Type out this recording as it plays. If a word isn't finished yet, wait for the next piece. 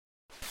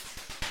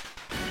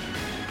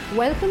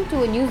Welcome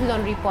to a News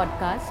Laundry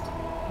podcast.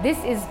 This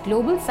is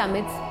Global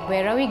Summits.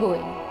 Where are we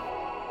going?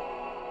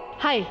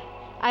 Hi,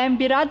 I am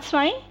Biraj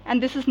Swain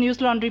and this is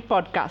News Laundry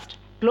podcast.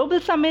 Global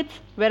Summits.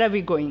 Where are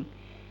we going?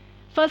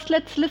 First,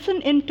 let's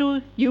listen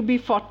into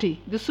UB40,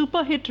 the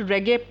super hit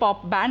reggae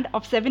pop band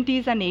of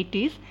 70s and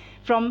 80s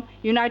from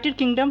United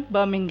Kingdom,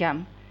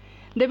 Birmingham.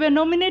 They were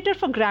nominated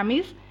for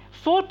Grammys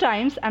 4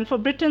 times and for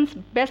Britain's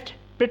Best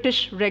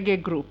British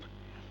Reggae Group.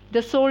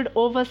 They sold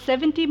over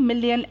 70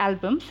 million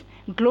albums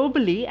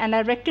globally and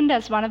are reckoned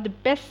as one of the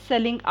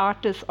best-selling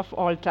artists of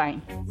all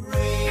time.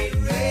 Red,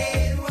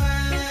 red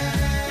wine.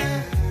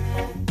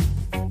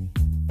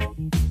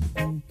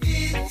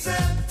 It's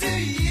up to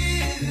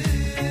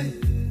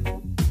you.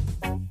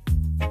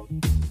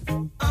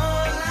 All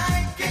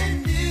I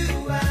can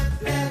do, I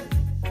bet.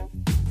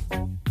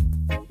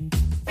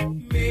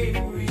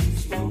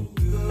 Memories won't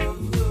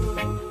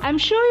go. I'm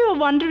sure you're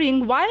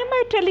wondering, why am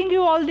I telling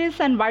you all this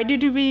and why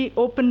did we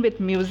open with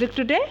music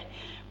today?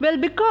 Well,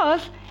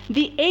 because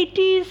the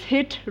 80s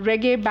hit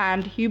reggae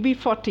band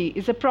UB40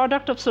 is a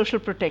product of social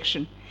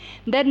protection.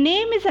 Their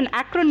name is an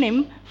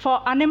acronym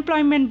for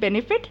unemployment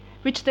benefit,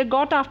 which they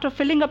got after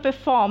filling up a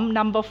form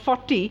number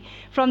 40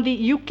 from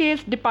the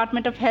UK's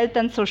Department of Health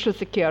and Social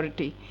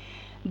Security.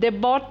 They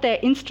bought their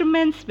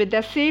instruments with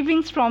their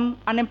savings from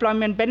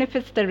unemployment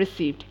benefits they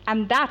received.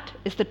 And that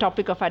is the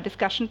topic of our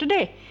discussion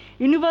today,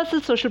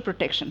 universal social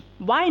protection.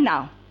 Why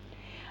now?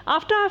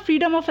 After our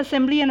Freedom of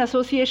Assembly and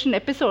Association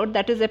episode,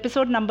 that is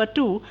episode number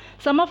 2,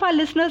 some of our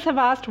listeners have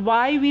asked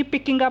why we're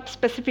picking up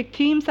specific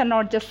themes and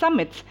not just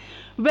summits.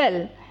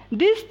 Well,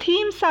 these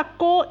themes are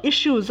core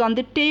issues on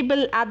the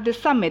table at the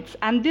summits,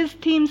 and these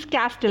themes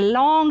cast a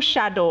long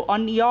shadow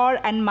on your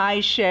and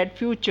my shared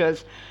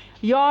futures,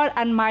 your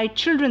and my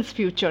children's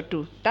future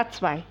too.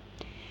 That's why.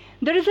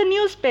 There is a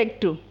news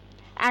peg too.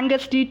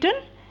 Angus Deaton,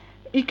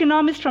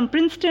 economist from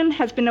Princeton,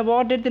 has been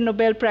awarded the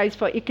Nobel Prize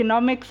for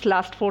Economics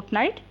last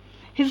fortnight.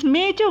 His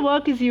major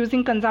work is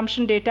using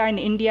consumption data in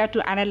India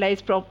to analyze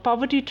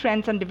poverty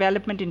trends and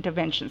development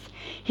interventions.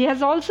 He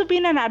has also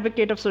been an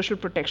advocate of social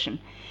protection.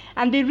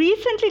 And the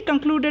recently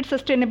concluded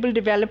Sustainable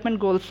Development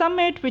Goals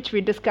Summit, which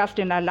we discussed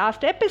in our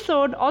last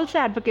episode, also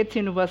advocates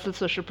universal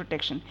social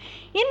protection.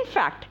 In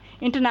fact,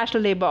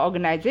 International Labour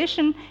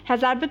Organization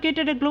has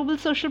advocated a global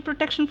social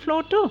protection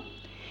floor too.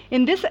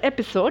 In this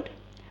episode,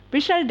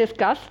 we shall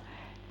discuss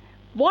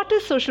what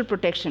is social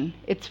protection,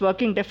 its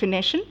working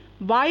definition,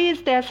 why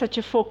is there such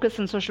a focus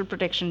on social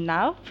protection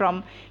now,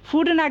 from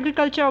Food and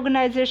Agriculture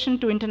Organization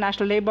to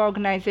International Labour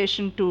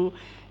Organization to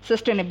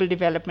Sustainable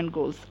Development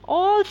Goals.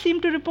 All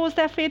seem to repose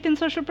their faith in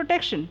social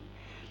protection.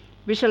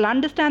 We shall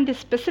understand the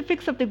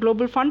specifics of the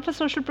Global Fund for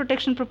Social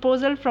Protection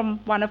proposal from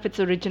one of its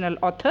original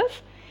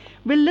authors.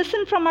 We'll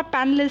listen from our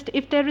panelists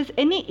if there is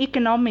any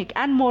economic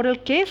and moral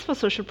case for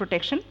social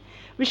protection.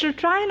 We shall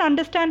try and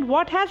understand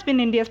what has been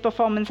India's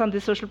performance on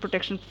the social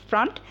protection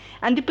front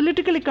and the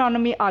political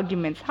economy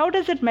arguments. How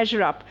does it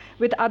measure up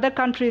with other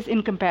countries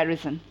in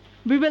comparison?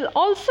 We will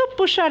also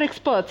push our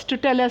experts to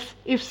tell us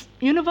if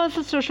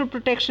universal social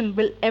protection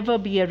will ever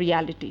be a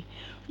reality.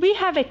 We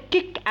have a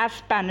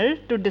kick-ass panel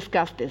to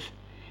discuss this.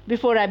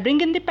 Before I bring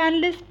in the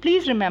panelists,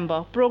 please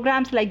remember,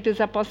 programs like this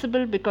are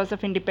possible because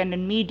of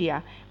independent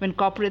media. When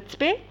corporates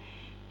pay,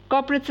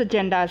 corporate's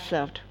agenda is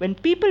served. When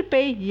people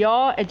pay,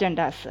 your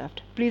agenda is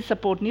served. Please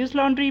support News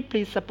Laundry.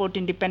 Please support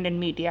independent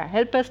media.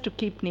 Help us to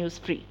keep news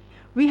free.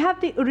 We have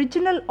the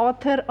original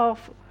author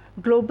of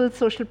Global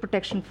Social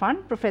Protection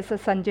Fund, Professor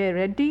Sanjay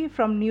Reddy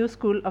from New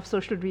School of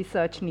Social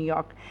Research, New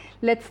York.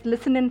 Let's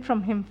listen in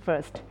from him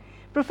first.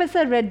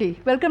 Professor Reddy,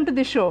 welcome to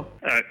the show.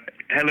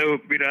 Hello,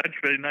 Biraj.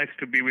 Very nice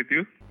to be with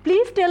you.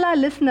 Please tell our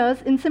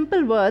listeners in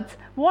simple words,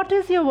 what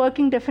is your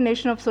working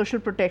definition of social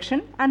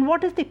protection and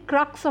what is the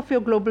crux of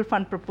your Global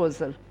Fund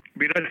proposal?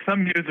 Biraj,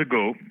 some years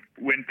ago,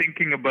 when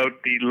thinking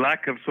about the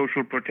lack of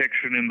social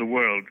protection in the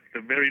world,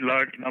 the very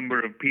large number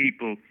of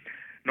people,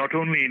 not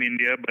only in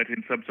India, but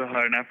in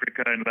sub-Saharan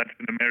Africa and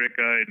Latin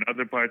America and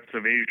other parts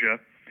of Asia,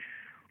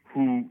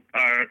 who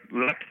are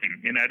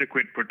lacking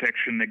inadequate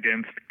protection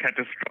against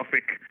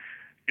catastrophic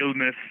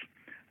illness,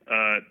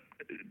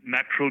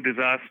 natural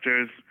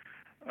disasters,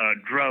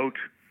 drought,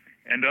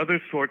 and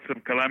other sorts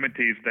of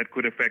calamities that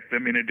could affect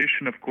them, in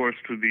addition, of course,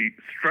 to the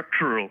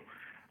structural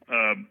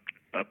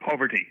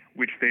poverty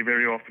which they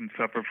very often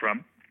suffer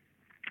from.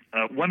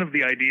 One of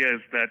the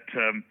ideas that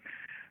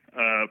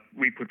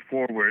we put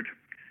forward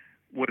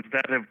was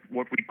that of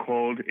what we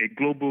called a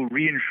global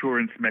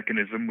reinsurance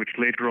mechanism, which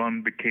later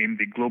on became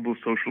the Global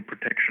Social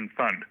Protection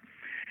Fund.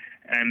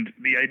 And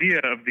the idea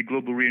of the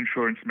global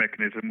reinsurance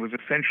mechanism was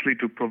essentially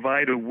to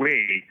provide a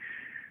way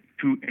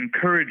to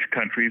encourage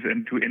countries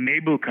and to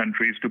enable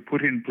countries to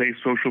put in place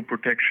social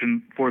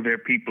protection for their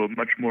people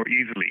much more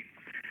easily.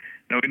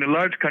 Now, in a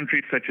large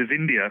country such as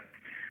India,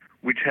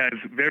 which has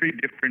very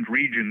different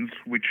regions,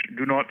 which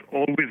do not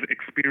always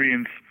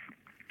experience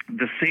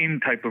the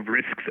same type of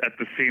risks at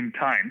the same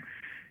time,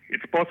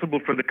 it's possible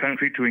for the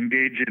country to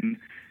engage in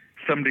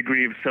some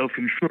degree of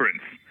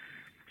self-insurance.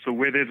 So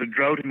where there's a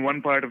drought in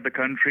one part of the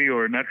country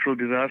or a natural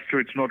disaster,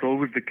 it's not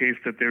always the case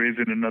that there is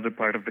in another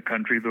part of the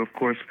country, though, of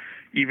course,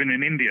 even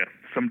in India,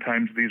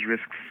 sometimes these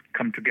risks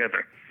come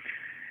together.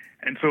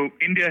 And so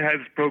India has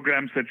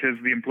programs such as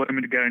the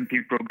Employment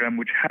Guarantee Program,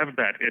 which have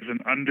that as an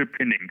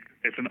underpinning,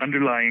 as an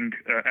underlying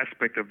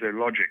aspect of their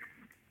logic.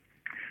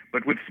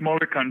 But with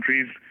smaller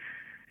countries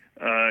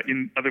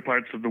in other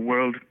parts of the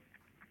world,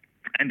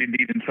 and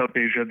indeed in South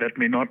Asia, that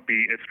may not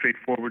be as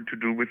straightforward to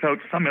do without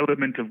some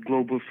element of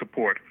global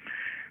support.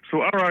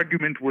 So our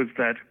argument was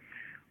that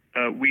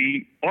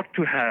we ought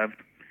to have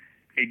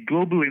a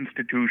global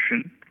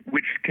institution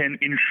which can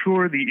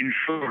insure the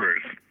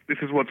insurers. This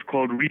is what's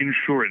called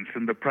reinsurance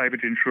in the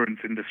private insurance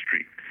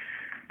industry.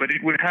 But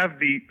it would have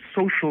the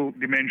social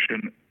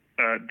dimension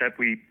that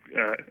we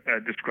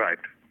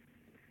described.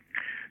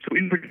 So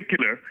in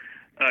particular,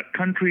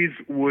 countries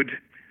would,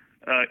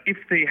 if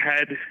they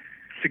had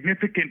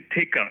significant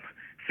take-up,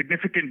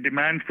 significant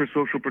demand for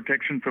social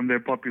protection from their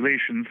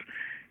populations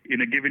in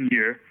a given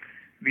year,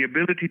 the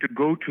ability to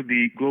go to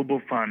the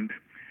Global Fund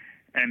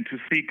and to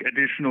seek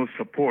additional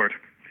support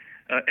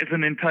as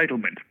an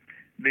entitlement.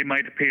 They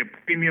might pay a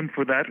premium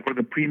for that, or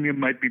the premium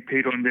might be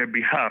paid on their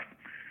behalf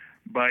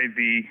by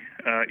the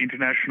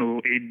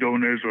international aid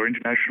donors or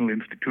international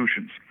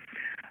institutions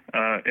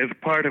as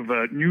part of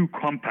a new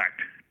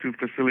compact to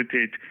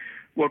facilitate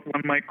what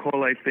one might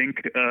call, I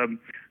think,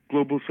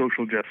 global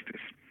social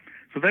justice.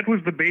 So that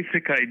was the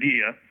basic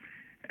idea.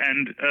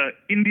 And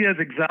India's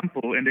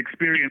example and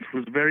experience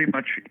was very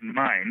much in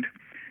mind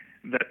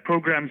that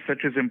programs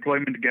such as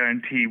Employment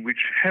Guarantee,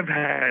 which have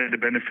had a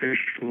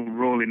beneficial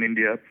role in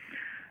India,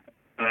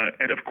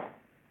 and of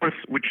course,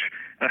 which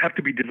have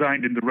to be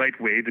designed in the right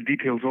way. The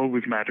details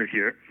always matter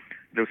here.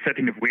 The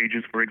setting of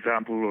wages, for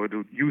example, or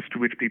the use to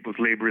which people's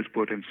labor is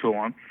put, and so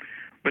on.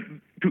 But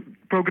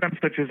programs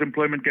such as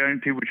Employment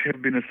Guarantee, which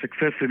have been a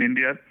success in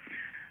India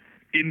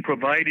in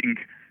providing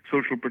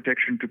social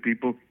protection to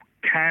people,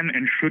 can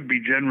and should be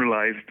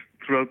generalized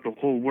throughout the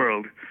whole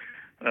world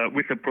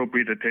with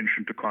appropriate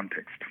attention to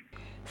context.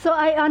 So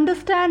I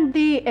understand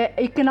the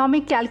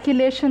economic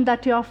calculation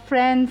that your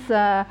friends,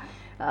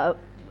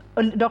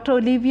 Dr.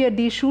 Olivia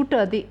D.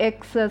 Shooter, the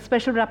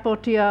ex-special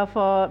rapporteur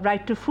for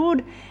Right to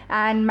Food,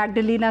 and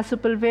Magdalena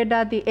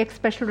Sepulveda, the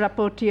ex-special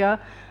rapporteur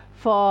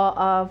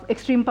for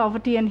extreme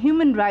poverty and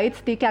human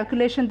rights, the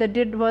calculation they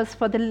did was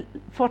for the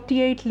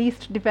 48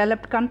 least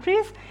developed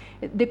countries,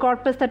 the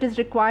corpus that is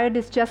required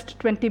is just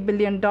 $20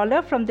 billion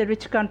from the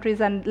rich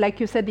countries and, like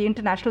you said, the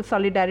international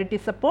solidarity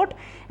support.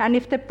 And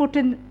if they put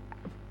in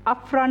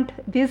upfront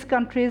these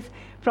countries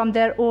from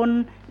their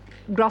own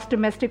gross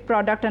domestic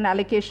product and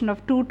allocation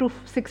of 2 to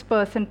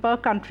 6% per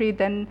country,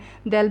 then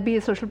there'll be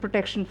a social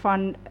protection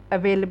fund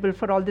available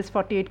for all these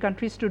 48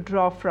 countries to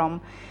draw from.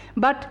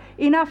 But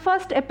in our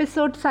first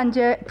episode,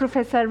 Sanjay,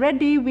 Professor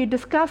Reddy, we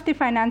discussed the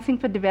financing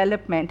for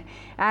development.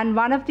 And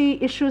one of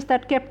the issues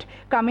that kept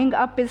coming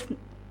up is,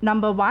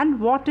 number one,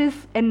 what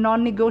is a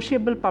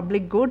non-negotiable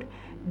public good?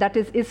 That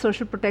is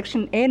social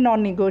protection a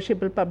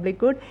non-negotiable public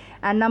good?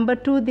 And number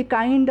two, the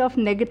kind of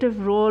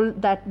negative role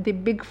that the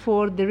big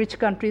four, the rich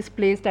countries,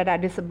 placed at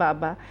Addis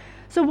Ababa.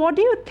 So what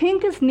do you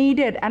think is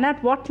needed and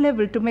at what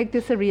level to make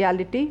this a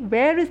reality?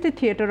 Where is the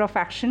theater of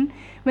action?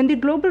 When the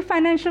global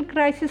financial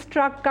crisis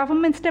struck,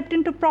 government stepped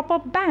in to prop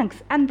up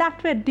banks and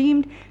that were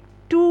deemed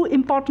too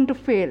important to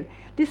fail.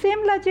 The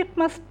same logic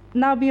must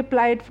now be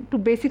applied to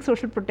basic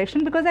social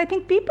protection because I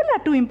think people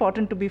are too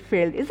important to be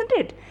failed, isn't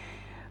it?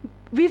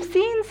 We've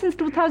seen since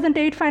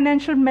 2008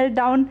 financial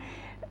meltdown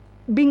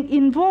being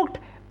invoked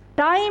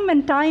time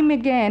and time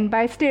again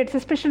by states,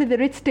 especially the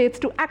rich states,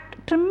 to act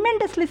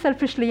tremendously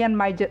selfishly and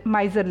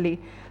miserly.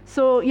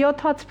 So your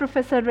thoughts,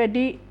 Professor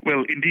Reddy?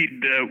 Well,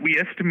 indeed, we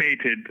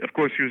estimated, of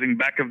course, using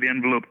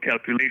back-of-the-envelope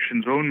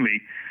calculations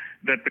only,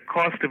 that the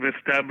cost of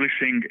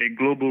establishing a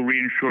global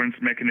reinsurance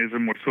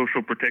mechanism or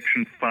social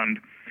protection fund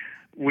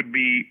would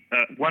be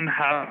 0.5%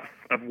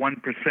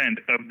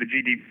 of the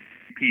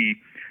GDP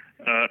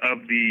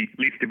of the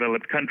least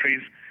developed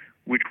countries,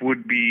 which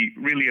would be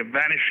really a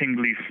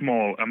vanishingly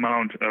small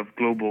amount of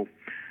global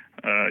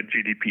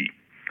GDP.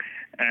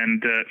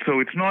 And so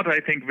it's not, I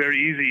think, very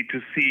easy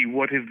to see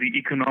what is the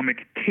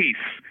economic case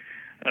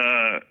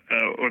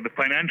or the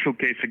financial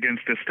case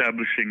against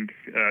establishing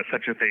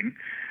such a thing.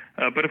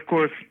 But of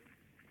course,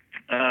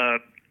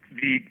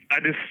 the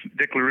Addis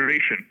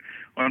Declaration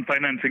on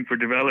financing for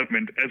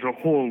development as a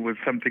whole was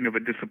something of a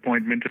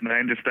disappointment, and I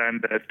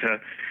understand that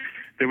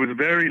there was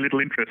very little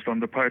interest on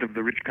the part of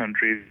the rich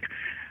countries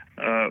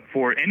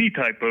for any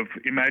type of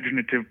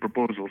imaginative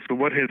proposal. So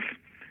what has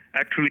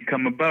actually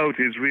come about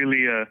is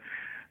really a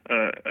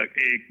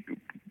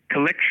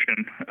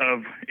collection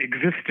of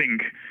existing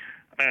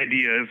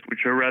ideas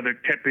which are rather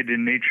tepid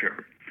in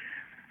nature.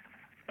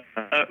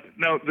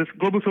 Now, this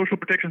Global Social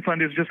Protection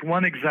Fund is just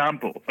one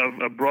example of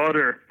a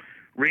broader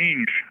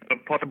range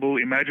of possible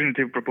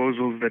imaginative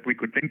proposals that we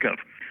could think of,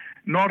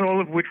 not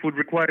all of which would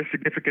require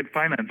significant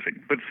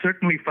financing, but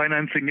certainly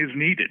financing is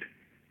needed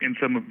in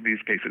some of these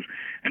cases.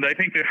 And I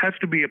think there has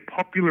to be a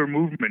popular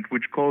movement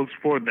which calls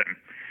for them.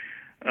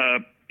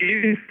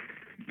 If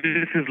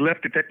this is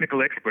left to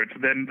technical experts,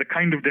 then the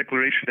kind of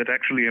declaration that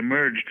actually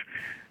emerged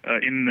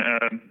in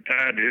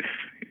Addis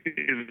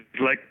is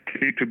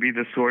likely to be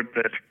the sort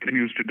that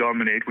continues to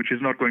dominate, which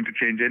is not going to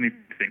change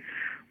anything.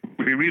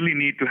 We really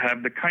need to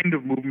have the kind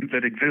of movement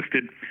that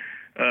existed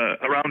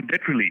around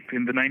debt relief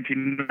in the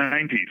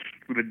 1990s,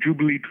 with the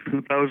Jubilee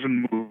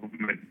 2000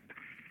 movement,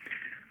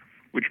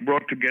 which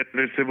brought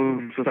together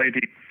civil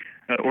society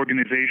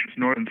organizations,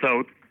 North and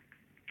South,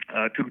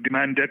 to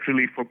demand debt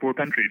relief for poor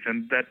countries.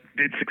 And that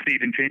did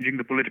succeed in changing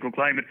the political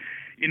climate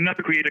enough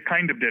to create a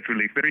kind of debt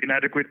relief, very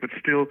inadequate, but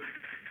still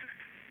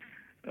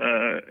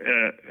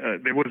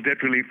there was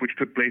debt relief which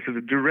took place as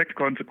a direct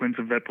consequence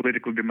of that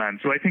political demand.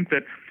 So I think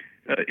that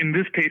in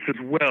this case as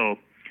well,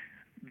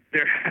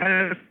 there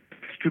has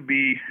to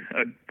be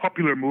a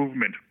popular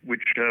movement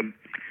which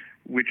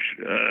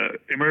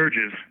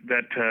emerges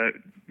that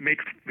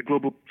makes the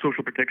Global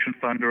Social Protection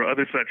Fund or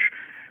other such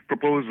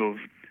proposals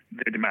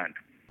their demand.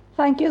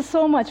 Thank you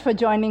so much for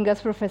joining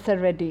us, Professor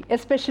Reddy,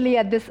 especially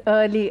at this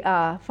early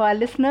hour. For our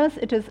listeners,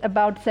 it is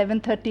about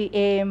 7:30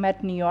 a.m.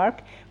 at New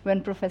York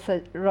when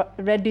Professor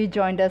Reddy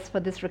joined us for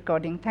this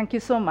recording. Thank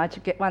you so much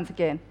once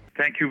again.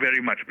 Thank you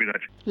very much,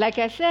 Biraj. Like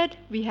I said,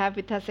 we have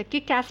with us a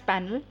kick-ass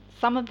panel,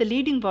 some of the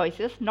leading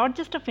voices, not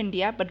just of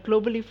India, but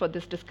globally for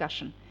this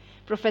discussion.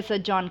 Professor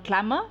John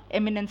Clammer,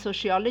 eminent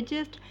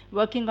sociologist,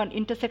 working on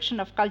intersection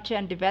of culture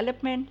and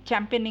development,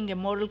 championing a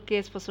moral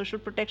case for social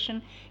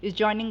protection, is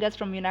joining us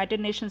from United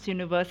Nations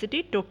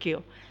University,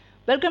 Tokyo.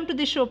 Welcome to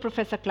the show,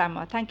 Professor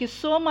Clammer. Thank you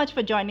so much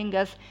for joining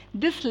us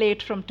this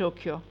late from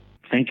Tokyo.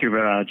 Thank you,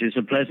 Viraj. It's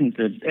a pleasant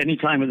any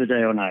time of the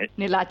day or night.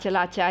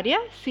 Nilachal Acharya,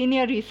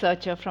 senior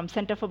researcher from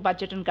Center for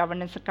Budget and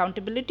Governance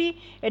Accountability,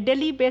 a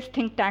Delhi-based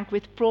think tank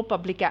with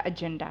pro-publica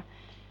agenda.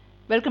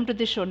 Welcome to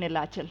the show,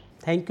 Nilachal.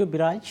 Thank you,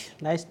 Biraj.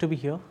 Nice to be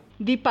here.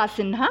 Deepa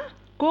Sinha,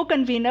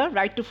 co-convener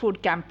Right to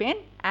Food campaign,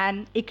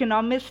 an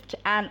economist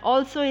and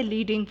also a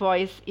leading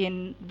voice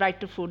in right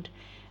to food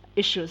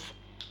issues.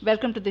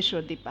 Welcome to the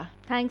show, Deepa.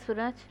 Thanks,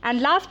 Viraj.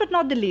 And last but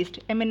not the least,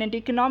 eminent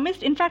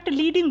economist, in fact a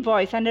leading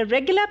voice and a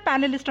regular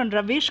panelist on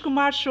Ravesh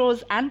Kumar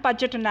shows and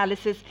budget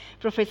analysis,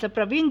 Professor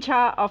Praveen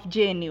Jha of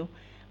JNU.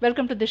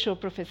 Welcome to the show,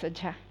 Professor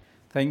Jha.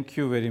 Thank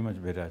you very much,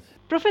 Biraj.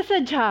 Professor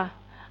Jha,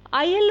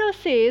 ILO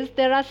says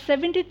there are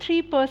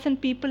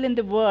 73% people in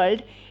the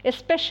world,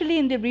 especially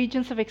in the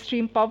regions of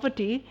extreme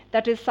poverty,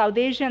 that is South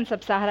Asia and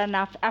Sub-Saharan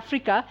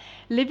Africa,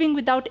 living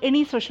without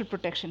any social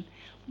protection.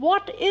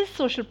 What is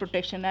social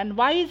protection and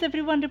why is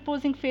everyone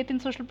reposing faith in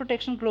social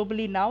protection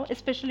globally now,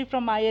 especially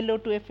from ILO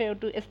to FAO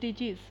to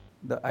SDGs?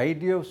 The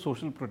idea of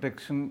social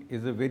protection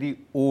is a very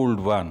old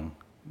one.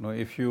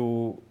 If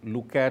you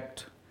look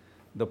at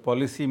the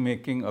policy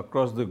making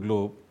across the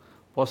globe,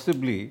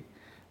 possibly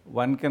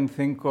one can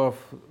think of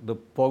the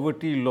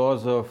poverty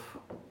laws of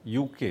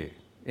UK,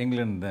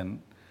 England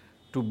then,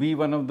 to be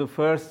one of the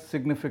first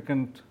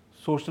significant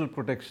social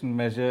protection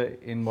measure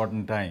in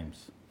modern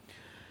times.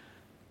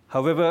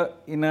 However,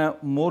 in a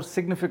more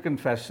significant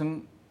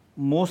fashion,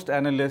 most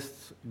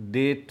analysts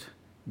date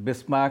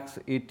Bismarck's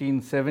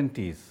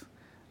 1870s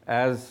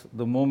as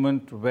the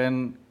moment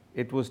when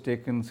it was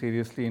taken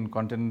seriously in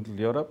continental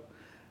Europe,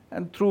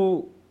 and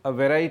through a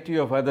variety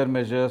of other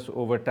measures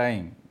over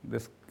time.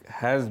 This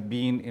has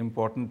been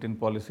important in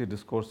policy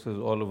discourses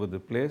all over the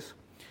place.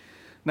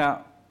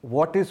 Now,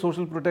 what is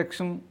social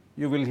protection?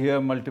 You will hear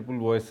multiple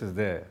voices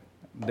there.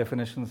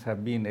 Definitions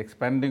have been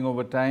expanding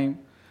over time.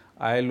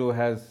 ILO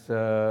has...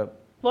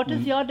 what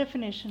is your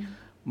definition?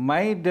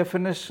 My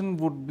definition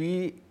would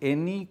be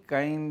any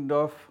kind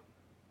of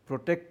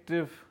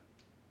protective,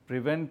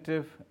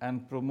 preventive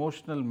and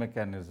promotional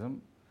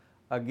mechanism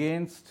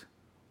against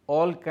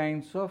all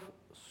kinds of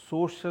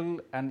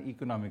social and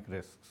economic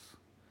risks.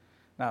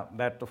 Now,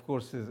 that of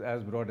course is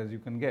as broad as you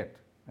can get.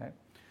 Right?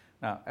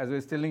 Now, as I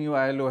was telling you,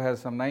 ILO has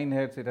some 9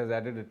 heads, it has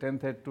added a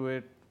 10th head to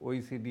it,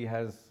 OECD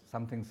has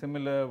something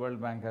similar, World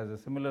Bank has a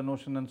similar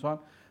notion and so on,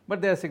 but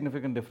there are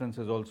significant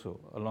differences also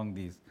along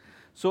these.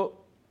 So,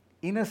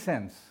 in a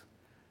sense,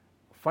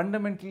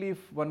 fundamentally,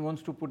 if one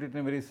wants to put it in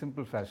a very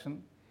simple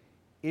fashion,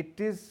 it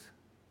is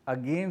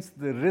against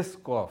the risk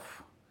of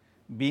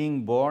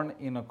being born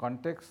in a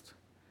context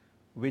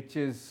which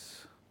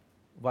is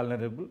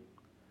vulnerable.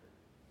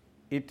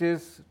 It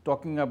is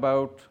talking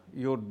about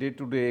your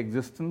day-to-day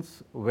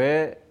existence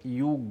where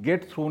you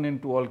get thrown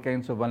into all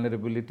kinds of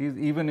vulnerabilities,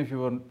 even if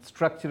you are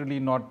structurally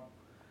not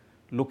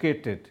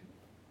located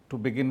to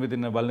begin with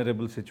in a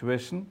vulnerable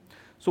situation.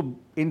 So,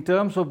 in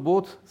terms of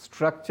both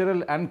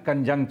structural and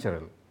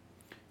conjunctural,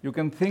 you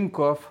can think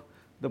of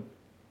the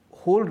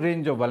whole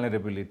range of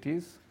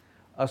vulnerabilities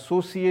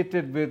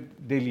associated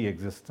with daily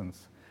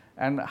existence.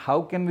 And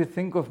how can we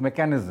think of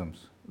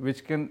mechanisms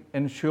which can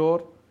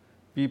ensure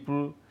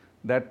people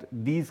that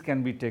these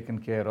can be taken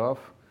care of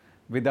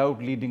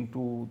without leading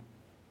to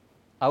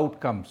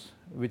outcomes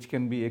which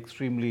can be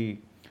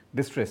extremely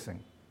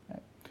distressing.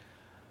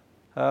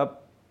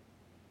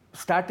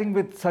 Starting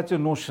with such a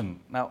notion,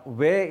 now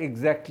where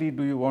exactly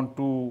do you want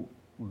to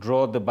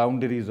draw the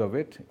boundaries of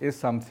it is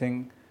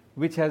something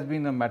which has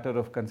been a matter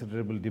of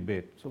considerable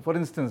debate. So for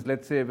instance,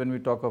 let's say when we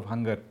talk of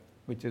hunger,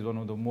 which is one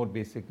of the more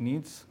basic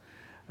needs,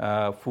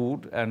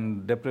 food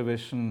and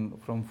deprivation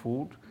from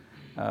food,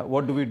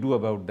 what do we do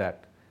about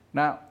that?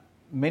 Now,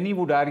 many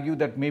would argue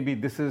that maybe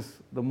this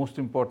is the most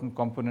important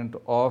component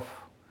of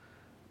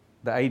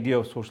the idea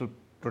of social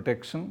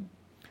protection.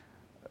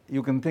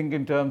 You can think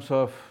in terms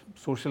of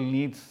social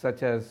needs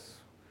such as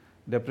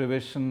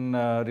deprivation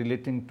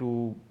relating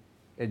to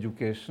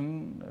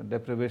education,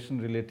 deprivation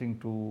relating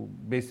to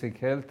basic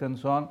health and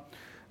so on.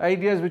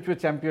 Ideas which were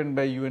championed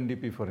by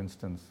UNDP, for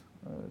instance,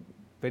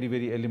 very,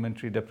 very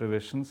elementary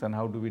deprivations, and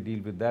how do we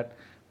deal with that?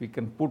 We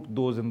can put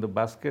those in the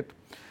basket.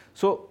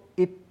 So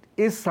it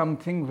is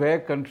something where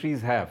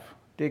countries have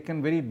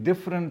taken very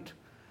different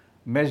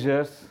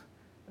measures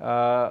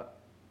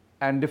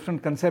and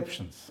different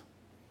conceptions.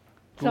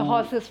 So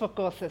horses for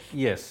courses.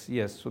 Yes,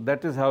 yes. So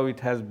that is how it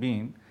has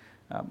been.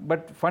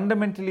 But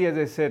fundamentally, as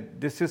I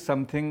said, this is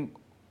something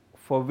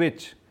for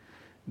which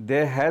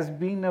there has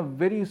been a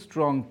very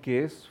strong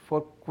case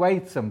for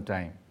quite some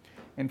time.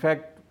 In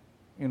fact,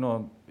 you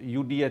know,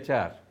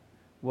 UDHR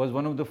was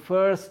one of the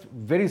first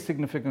very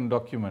significant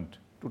document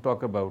to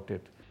talk about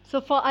it. So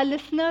for our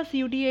listeners,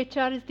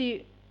 UDHR is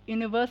the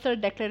Universal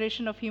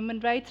Declaration of Human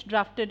Rights,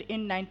 drafted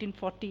in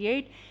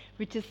 1948,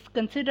 which is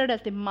considered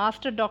as the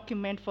master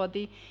document for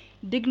the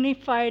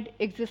dignified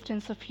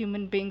existence of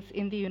human beings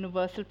in the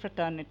universal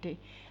fraternity.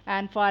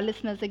 And for our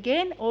listeners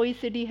again,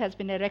 OECD has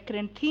been a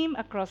recurrent theme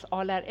across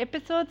all our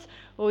episodes.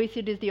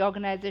 OECD is the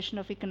Organization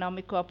of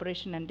Economic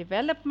Cooperation and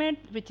Development,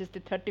 which is the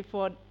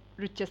 34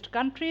 richest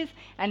countries,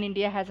 and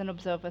India has an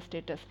observer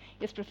status.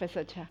 Yes,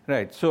 Professor Jha.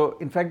 Right. So,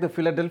 in fact, the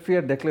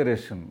Philadelphia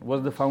Declaration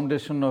was the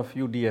foundation of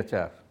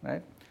UDHR,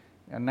 right?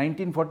 And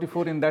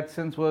 1944 in that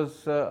sense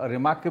was a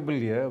remarkable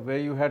year where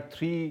you had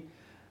three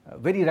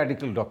very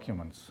radical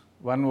documents.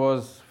 One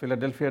was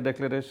Philadelphia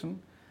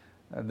Declaration,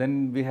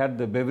 then we had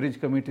the Beveridge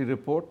Committee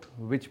report,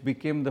 which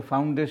became the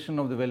foundation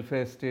of the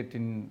welfare state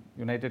in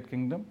United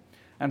Kingdom,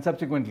 and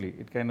subsequently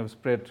it kind of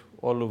spread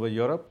all over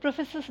Europe.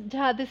 Professor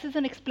Jha, this is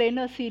an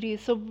explainer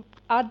series, so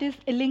are these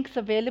links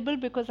available?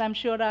 Because I'm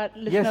sure our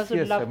listeners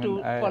would love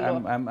to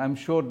follow. I'm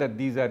sure that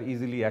these are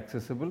easily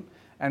accessible.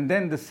 And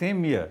then the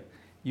same year,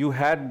 you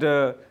had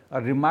a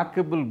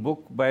remarkable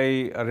book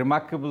by a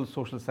remarkable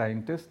social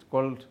scientist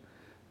called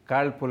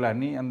Karl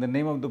Polanyi, and the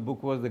name of the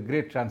book was The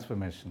Great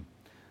Transformation.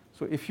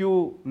 So if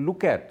you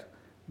look at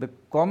the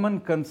common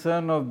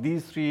concern of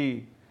these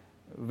three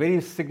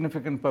very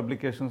significant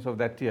publications of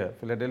that year,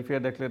 Philadelphia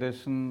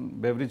Declaration,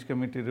 Beveridge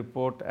Committee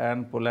report,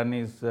 and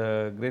Polanyi's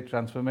Great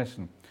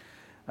Transformation,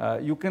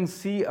 you can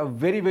see a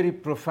very, very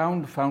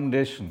profound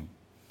foundation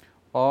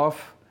of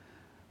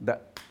the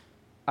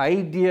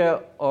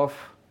idea of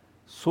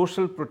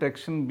social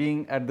protection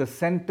being at the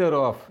center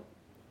of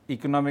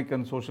economic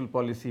and social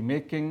policy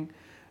making,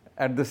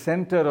 at the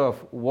center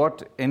of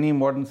what any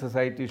modern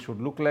society should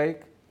look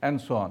like, and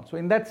so on. So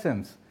in that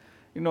sense,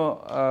 you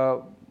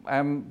know,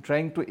 I'm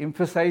trying to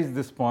emphasize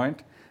this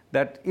point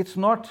that it's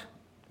not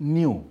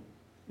new.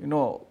 You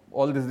know,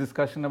 all this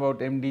discussion about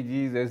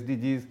MDGs,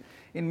 SDGs,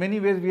 in many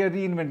ways we are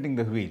reinventing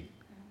the wheel,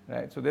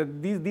 right? So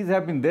these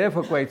have been there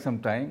for quite some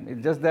time.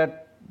 It's just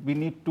that we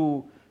need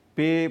to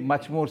pay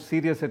much more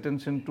serious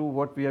attention to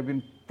what we have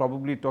been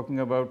probably talking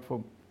about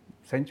for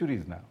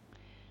centuries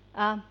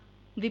now.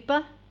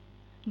 Deepa,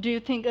 do you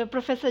think,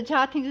 Professor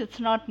Jha thinks it's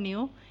not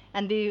new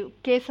and the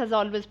case has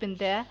always been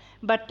there,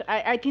 but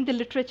I think the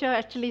literature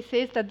actually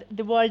says that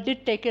the world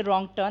did take a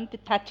wrong turn. The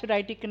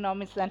Thatcherite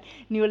economics and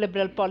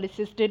neoliberal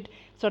policies did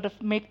sort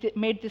of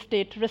made the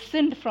state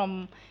rescind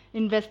from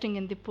investing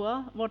in the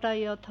poor. What are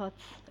your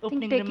thoughts?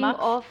 Opening taking remarks?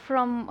 off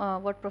from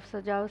what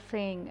Professor Jha was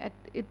saying,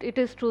 it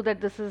is true that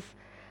this is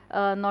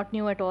not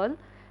new at all.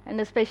 And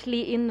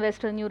especially in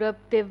Western Europe,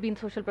 there have been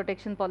social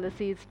protection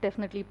policies,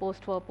 definitely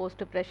post-war,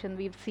 post-depression.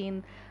 We've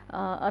seen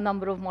a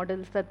number of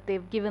models that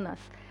they've given us.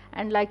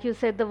 And like you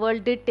said, the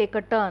world did take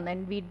a turn,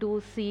 and we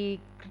do see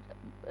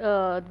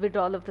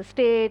withdrawal of the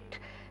state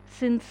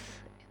since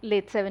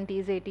late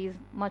 70s, 80s,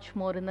 much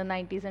more in the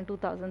 90s and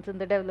 2000s in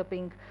the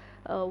developing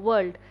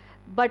world.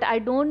 But I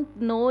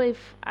don't know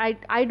if,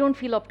 I don't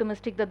feel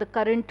optimistic that the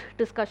current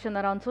discussion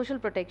around social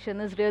protection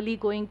is really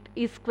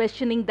is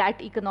questioning that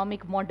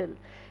economic model.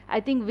 I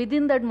think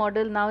within that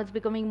model now it's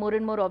becoming more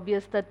and more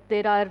obvious that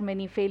there are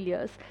many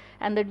failures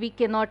and that we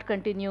cannot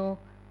continue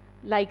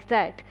like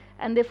that.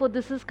 And therefore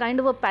this is kind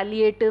of a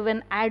palliative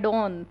and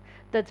add-on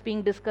that's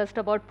being discussed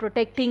about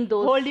protecting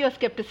those. Hold your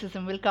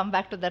skepticism. We'll come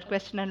back to that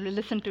question and we'll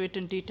listen to it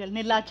in detail.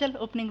 Nilachal,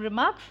 opening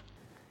remarks?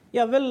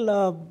 Yeah,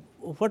 well,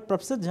 what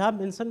Professor Jha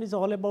mentioned is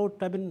all about,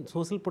 I mean,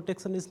 social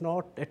protection is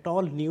not at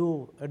all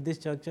new at this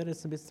juncture.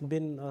 It's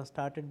been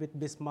started with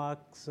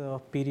Bismarck's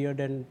period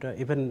and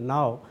even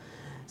now.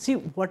 See,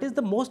 what is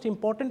the most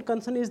important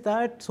concern is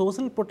that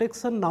social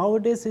protection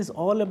nowadays is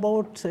all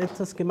about, it's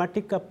a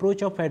schematic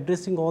approach of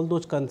addressing all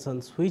those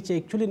concerns, which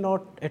actually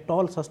not at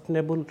all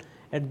sustainable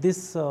at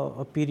this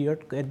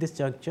period, at this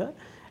juncture.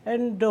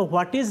 And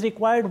what is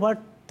required,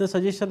 what the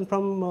suggestion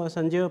from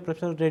Sanjay or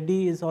Professor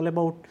Reddy is all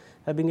about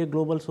having a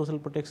global social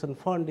protection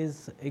fund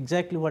is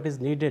exactly what is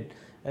needed,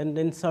 and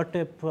insert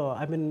a,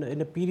 I mean,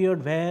 in a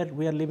period where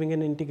we are living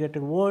in an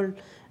integrated world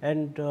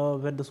and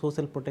where the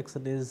social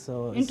protection is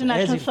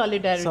international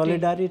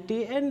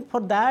solidarity. And for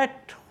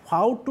that,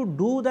 how to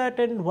do that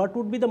and what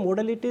would be the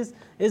modalities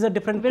is a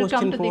different We'll question.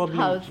 come to probably.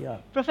 the house. Yeah.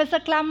 Professor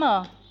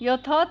Klammer, your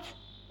thoughts,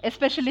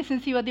 especially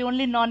since you are the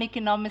only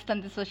non-economist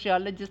and the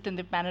sociologist in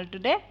the panel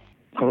today.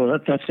 Oh,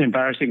 that's an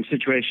embarrassing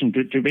situation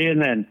to be in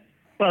then.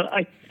 Well,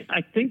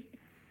 I think,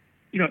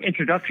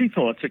 introductory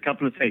thoughts, a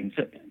couple of things.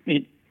 I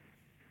mean,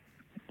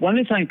 one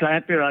is I'm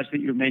glad, Biraj,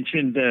 that you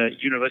mentioned the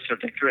Universal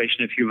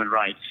Declaration of Human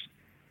Rights,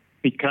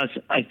 because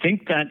I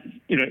think that,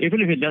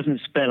 even if it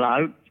doesn't spell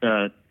out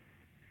the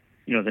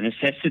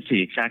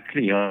necessity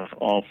exactly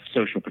of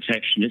social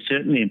protection, it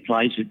certainly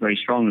implies it very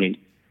strongly.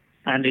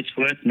 And it's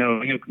worth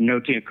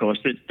noting, of course,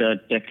 that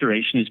the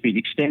declaration has been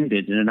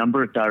extended in a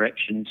number of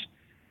directions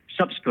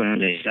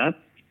subsequently,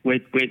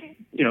 with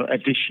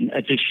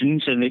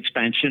additions and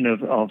expansion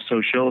of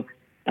social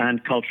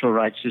and cultural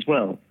rights as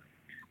well.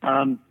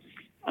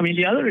 I mean,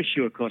 the other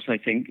issue, of course, I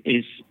think,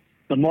 is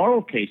the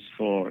moral case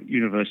for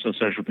universal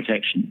social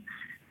protection.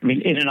 I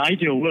mean, in an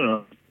ideal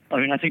world,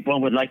 I think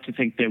one would like to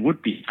think there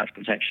would be such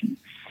protection.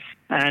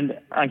 And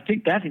I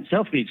think that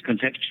itself needs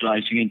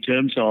contextualizing in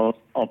terms of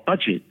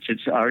budgets.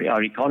 It's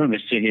our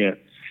economists are here.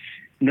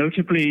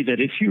 Notably, that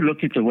if you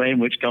look at the way in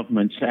which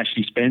governments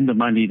actually spend the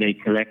money they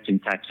collect in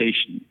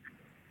taxation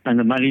and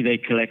the money they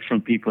collect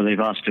from people they've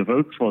asked to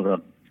vote for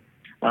them,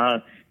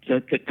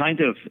 the kind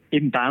of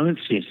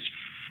imbalances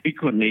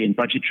frequently in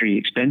budgetary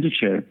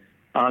expenditure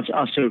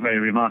are so very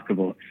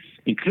remarkable,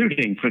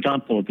 including, for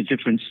example, the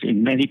difference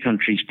in many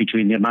countries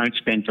between the amount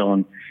spent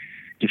on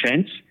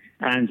defense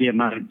and the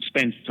amount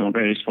spent on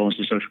various forms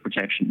of social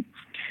protection.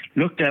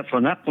 Looked at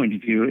from that point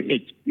of view,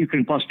 you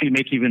can possibly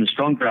make even a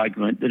stronger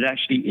argument that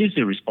actually is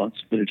a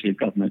responsibility of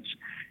governments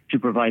to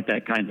provide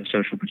that kind of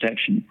social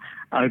protection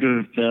out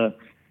of the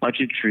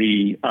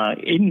budgetary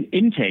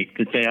intake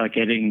that they are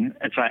getting,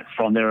 in fact,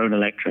 from their own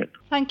electorate.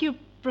 Thank you,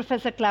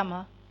 Professor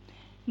Klammer.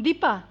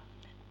 Deepa,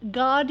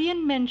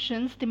 Guardian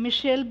mentions the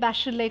Michelle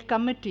Bachelet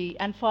Committee,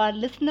 and for our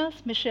listeners,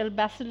 Michelle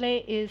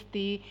Bachelet is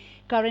the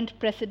current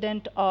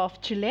president of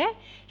Chile.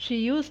 She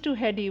used to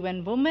head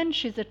UN Women.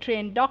 She's a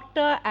trained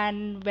doctor,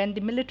 and when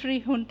the military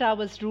junta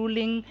was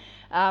ruling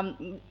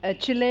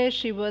Chile,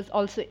 she was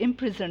also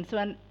imprisoned.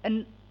 So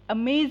an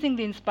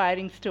amazingly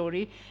inspiring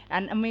story,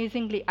 an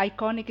amazingly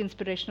iconic,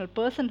 inspirational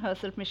person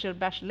herself, Michelle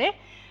Bachelet.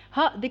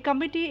 The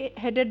committee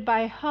headed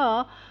by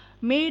her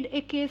made a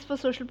case for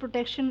social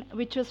protection,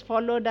 which was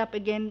followed up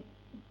again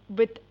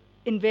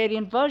in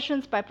variant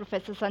versions by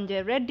Professor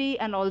Sanjay Reddy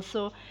and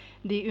also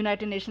the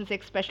United Nations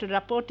ex-special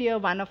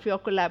rapporteur, one of your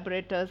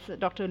collaborators,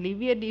 Dr.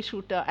 Olivier De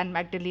Schutter and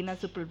Magdalena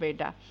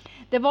Sepulveda.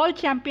 They've all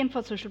championed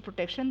for social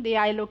protection. The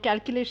ILO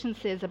calculation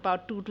says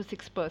about 2 to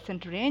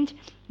 6% range,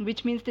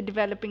 which means the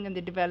developing and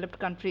the developed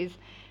countries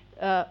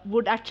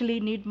would actually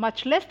need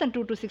much less than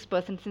 2 to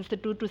 6%, since the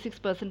 2 to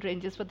 6%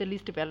 range is for the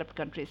least developed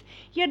countries.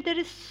 Yet there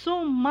is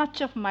so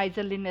much of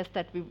miserliness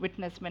that we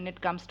witness when it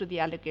comes to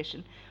the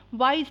allocation.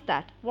 Why is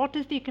that? What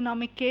is the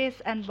economic case,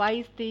 and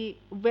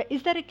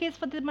is there a case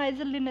for the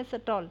miserliness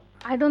at all?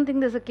 I don't think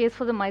there's a case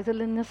for the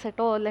miserliness at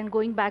all. And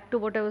going back to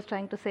what I was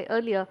trying to say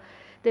earlier,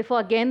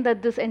 therefore, again,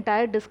 that this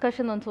entire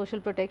discussion on social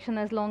protection,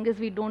 as long as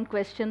we don't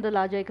question the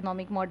larger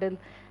economic model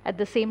at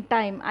the same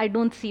time, I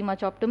don't see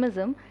much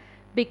optimism.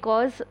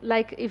 Because,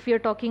 like, if you're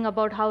talking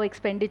about how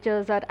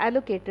expenditures are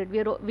allocated,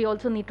 we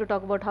also need to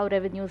talk about how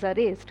revenues are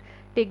raised.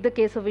 Take the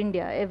case of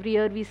India. Every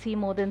year we see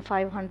more than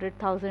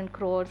 500,000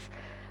 crores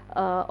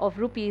of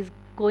rupees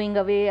going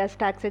away as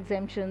tax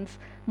exemptions,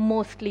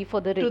 mostly for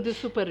the rich. To the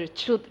super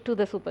rich. To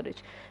the super rich.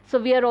 So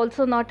we are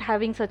also not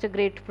having such a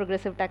great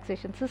progressive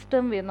taxation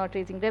system. We are not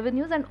raising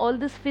revenues, and all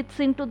this fits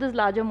into this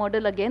larger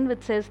model again,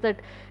 which says that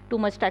too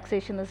much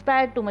taxation is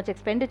bad, too much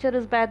expenditure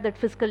is bad, that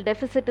fiscal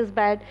deficit is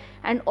bad,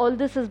 and all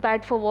this is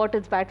bad for what?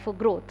 It's bad for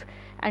growth.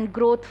 And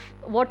growth,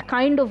 what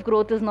kind of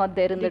growth is not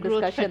there in the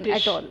discussion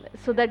at all?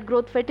 So that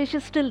growth fetish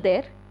is still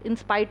there, in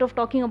spite of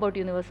talking about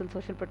universal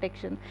social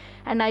protection.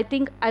 And I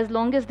think as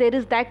long as there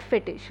is that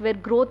fetish, where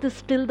growth is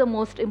still the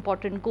most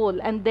important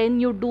goal, and then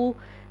you do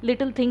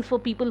little things for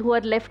people who are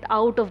left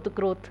out of the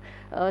growth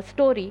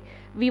story,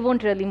 we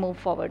won't really move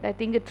forward. I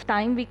think it's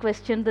time we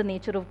question the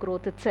nature of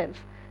growth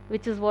itself,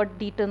 which is what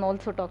Deaton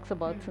also talks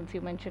about, since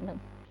you mentioned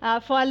him.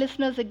 For our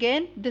listeners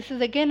again, this is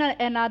again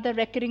another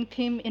recurring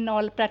theme in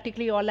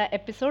practically all our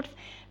episodes,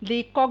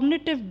 the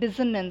cognitive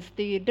dissonance,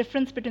 the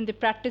difference between the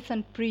practice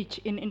and preach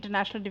in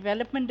international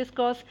development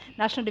discourse,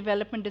 national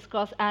development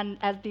discourse, and,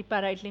 as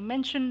Deepa rightly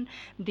mentioned,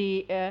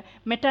 the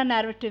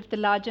meta-narrative, the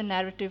larger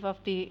narrative of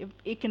the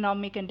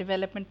economic and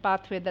development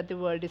pathway that the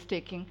world is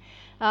taking.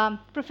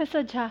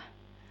 Professor Jha,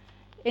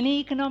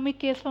 any economic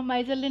case for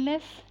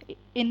miserliness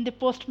in the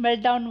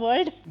post-meltdown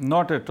world?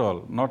 Not at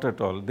all, not at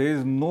all. There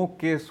is no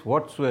case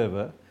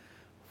whatsoever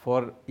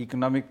for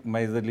economic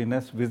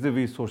miserliness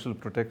vis-a-vis social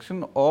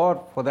protection,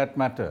 or for that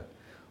matter,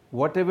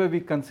 whatever we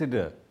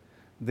consider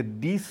the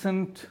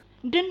decent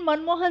Didn't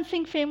Manmohan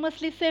Singh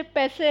famously say,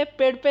 "पैसे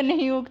पेड़ पे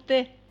नहीं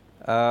उगते"?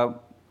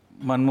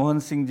 मनमोहन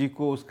सिंह जी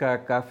को उसका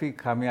काफ़ी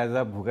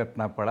खामियाजा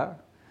भुगतना पड़ा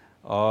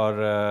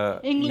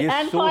और ये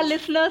And for our सोच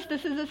listeners,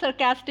 this is a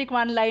sarcastic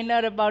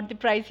one-liner about the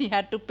price he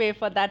had to pay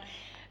for that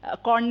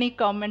corny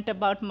comment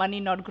about money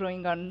not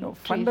growing on no,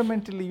 trees.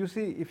 fundamentally, you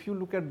see, if you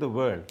look at the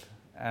world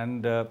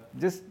and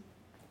just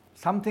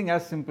something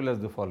as simple as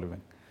the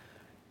following.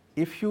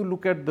 If you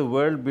look at the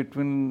world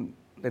between,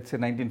 let's say,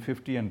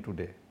 1950 and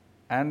today,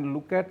 and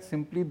look at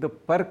simply the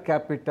per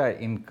capita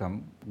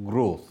income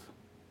growth,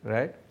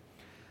 right?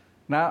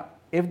 Now,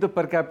 if the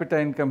per capita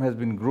income has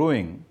been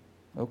growing,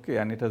 okay,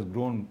 and it has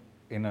grown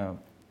in a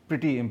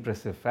pretty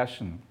impressive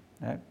fashion,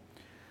 right?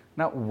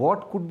 Now,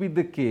 what could be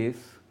the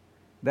case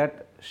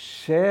that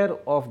share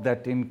of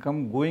that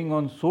income going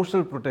on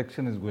social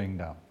protection is going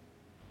down,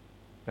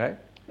 right?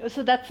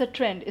 So that's a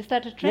trend. Is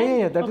that a trend?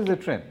 Yeah, that is Okay. a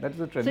trend. That is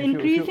a trend. So If you-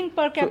 increasing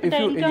per so if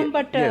capita you- income,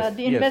 but yes,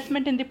 the yes.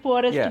 investment in the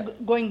poorest Yeah.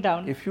 going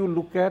down. If you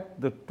look at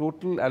the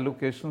total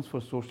allocations for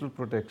social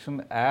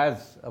protection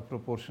as a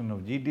proportion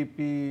of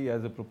GDP,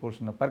 as a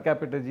proportion of per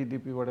capita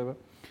GDP, whatever,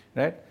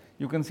 right?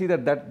 You can see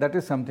that that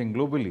is something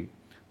globally.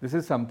 This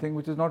is something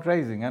which is not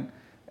rising. And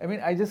I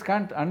mean, I just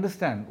can't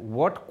understand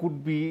what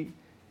could be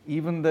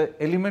even the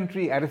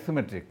elementary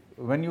arithmetic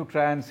when you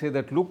try and say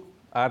that, look,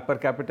 our per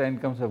capita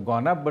incomes have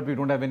gone up, but we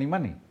don't have any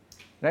money,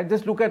 right?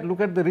 Just look at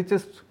the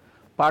richest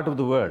part of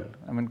the world.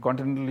 I mean,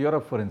 continental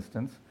Europe, for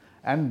instance,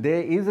 and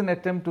there is an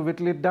attempt to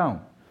whittle it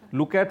down.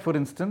 Look at, for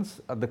instance,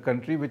 the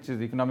country which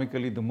is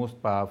economically the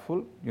most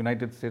powerful,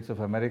 United States of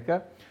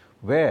America,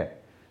 where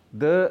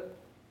the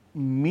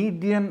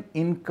median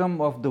income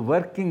of the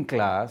working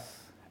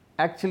class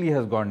actually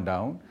has gone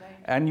down,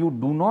 and you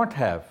do not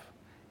have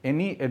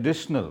any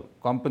additional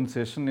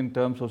compensation in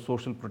terms of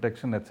social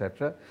protection,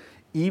 etc.,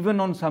 even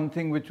on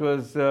something which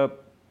was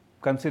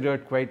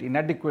considered quite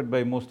inadequate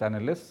by most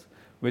analysts,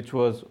 which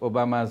was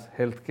Obama's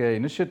healthcare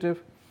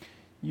initiative.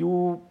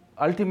 You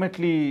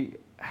ultimately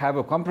have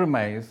a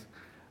compromise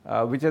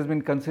which has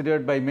been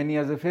considered by many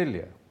as a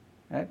failure,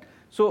 right?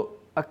 So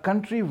a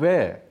country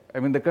where, I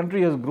mean, the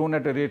country has grown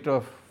at a rate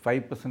of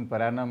 5% per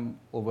annum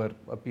over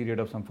a period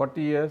of some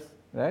 40 years,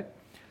 right?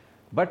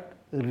 But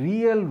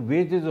real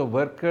wages of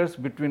workers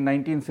between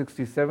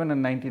 1967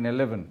 and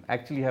 1911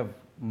 actually have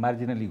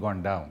marginally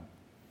gone down.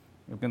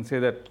 You can say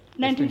that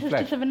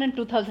 1967 and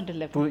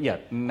 2011. yeah,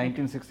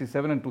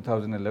 1967 and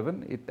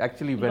 2011, it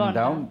actually went Gone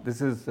down. down.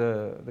 This is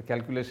the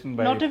calculation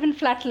by Not even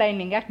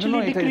flatlining, actually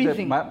it has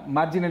decreasing.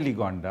 marginally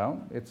gone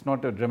down. It's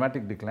not a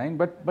dramatic decline,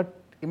 but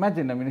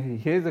imagine, I mean,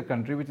 here's a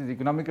country which is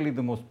economically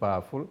the most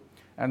powerful,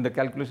 and the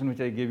calculation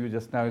which I gave you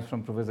just now is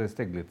from Professor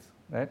Stiglitz,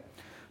 right?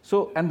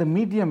 So, and the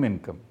medium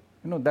income,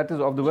 you know, that is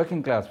of the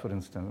working class, for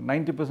instance,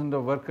 90%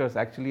 of workers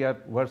actually are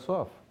worse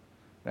off,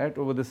 right,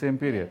 over the same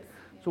period.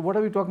 So what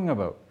are we talking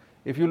about?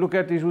 If you look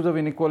at issues of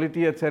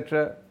inequality,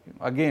 etc.,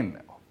 again,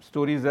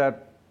 stories are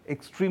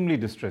extremely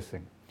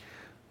distressing.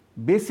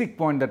 Basic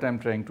point that I'm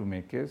trying to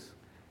make is,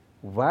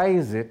 why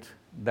is it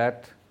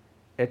that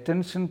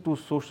attention to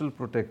social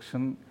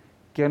protection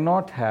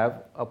cannot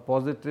have a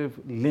positive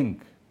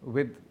link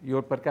with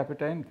your per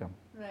capita income?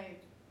 Right.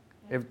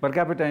 If per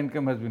capita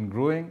income has been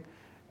growing,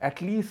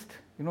 at least,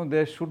 you know,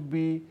 there should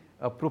be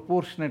a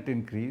proportionate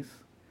increase,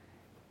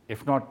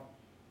 if not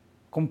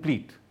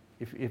complete,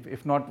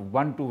 if not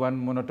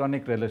one-to-one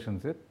monotonic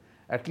relationship,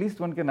 at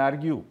least one can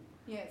argue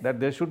that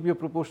there should be a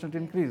proportionate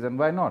increase, and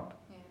why not?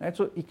 Right?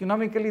 So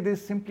economically, there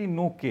is simply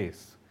no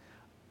case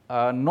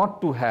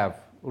not to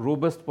have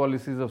robust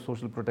policies of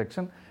social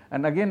protection.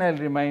 And again, I'll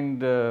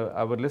remind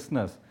our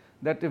listeners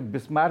that if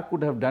Bismarck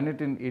could have done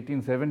it in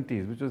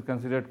 1870s, which was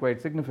considered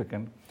quite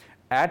significant,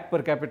 at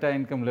per capita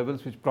income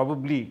levels, which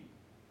probably,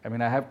 I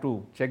mean, I have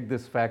to check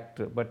this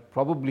fact, but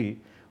probably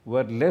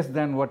were less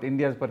than what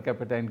India's per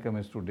capita income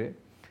is today,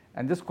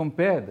 and just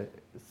compare the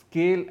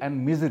scale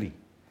and misery,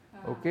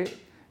 okay,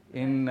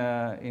 in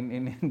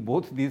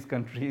both these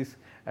countries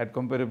at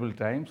comparable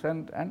times,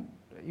 and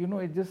you know,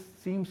 it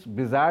just seems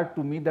bizarre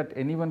to me that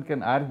anyone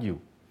can argue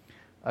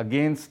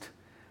against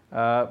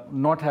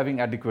not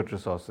having adequate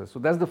resources. So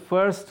that's the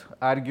first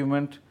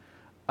argument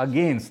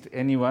against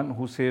anyone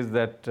who says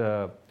that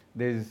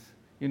there is,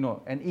 you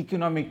know, an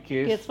economic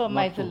case for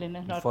not to-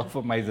 miserliness, not for, to-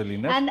 for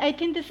miserliness. And I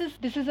think this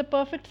is a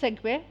perfect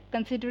segue,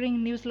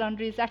 considering News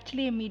Laundry is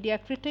actually a media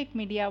critic,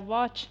 media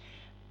watch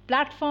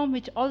platform,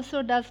 which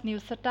also does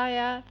news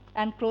satire,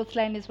 and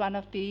Crossline is one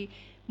of the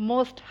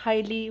most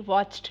highly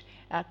watched,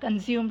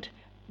 consumed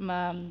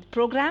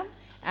program.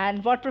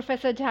 And what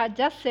Professor Jha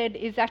just said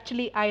is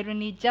actually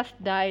irony,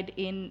 just died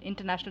in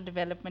international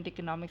development,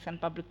 economics,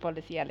 and public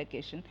policy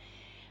allocation.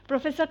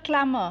 Professor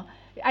Klammer,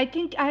 I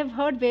think I have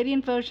heard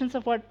variant versions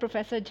of what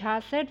Professor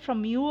Jha said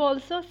from you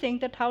also, saying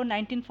that how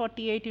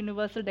 1948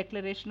 Universal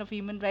Declaration of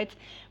Human Rights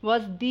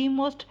was the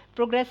most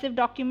progressive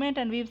document,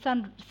 and we've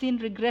seen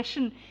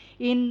regression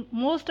in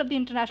most of the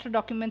international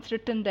documents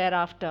written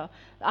thereafter.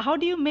 How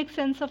do you make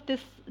sense of this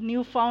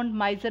newfound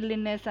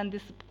miserliness and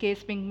this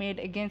case being made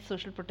against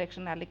social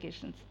protection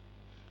allocations?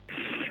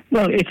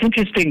 Well, it's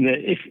interesting that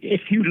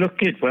if you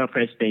look at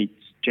welfare states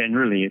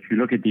generally, if you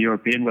look at the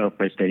European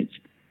welfare states,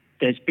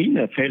 there's been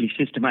a fairly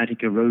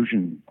systematic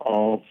erosion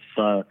of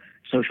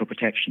social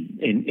protection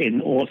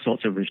in all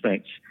sorts of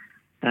respects.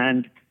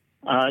 And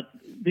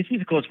this is,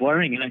 of course,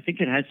 worrying, and I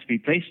think it has to be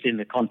placed in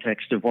the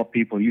context of what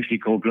people usually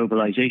call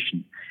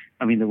globalization.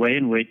 I mean, the way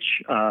in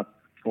which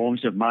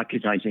forms of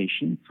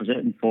marketization for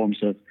certain forms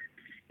of,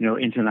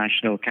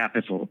 international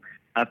capital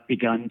have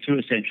begun to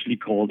essentially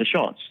call the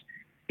shots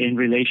in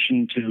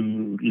relation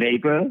to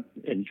labor,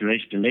 in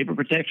relation to labor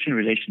protection, in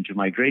relation to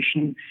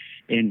migration,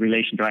 in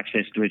relation to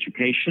access to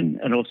education,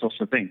 and all sorts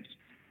of things.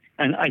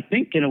 And I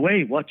think, in a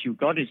way, what you've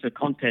got is a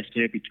contest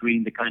here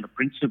between the kind of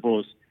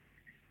principles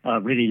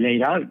really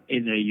laid out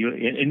in the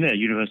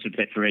Universal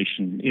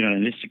Declaration,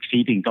 in the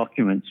succeeding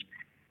documents,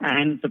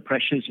 and the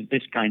pressures of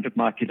this kind of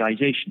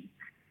marketization,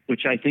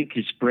 which I think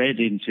is spread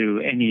into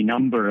any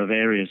number of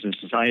areas of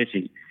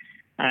society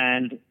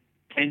and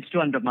tends to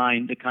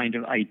undermine the kind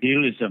of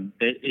idealism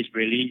that is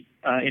really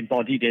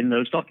embodied in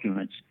those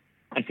documents.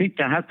 I think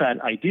to have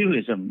that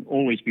idealism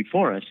always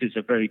before us is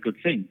a very good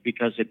thing,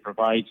 because it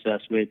provides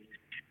us with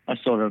a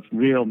sort of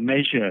real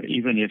measure,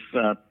 even if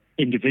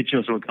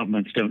individuals or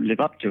governments don't live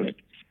up to it.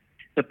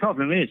 The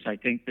problem is, I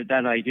think,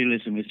 that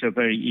idealism is so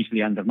very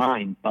easily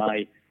undermined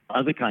by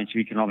other kinds of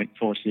economic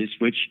forces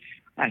which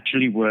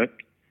actually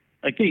work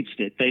against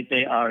it.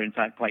 They are, in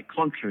fact, quite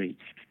contrary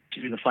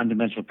to the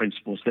fundamental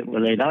principles that were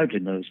laid out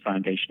in those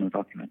foundational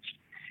documents.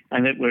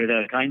 And that we're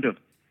at a kind of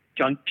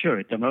juncture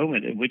at the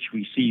moment in which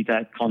we see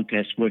that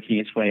contest working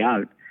its way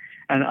out.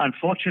 And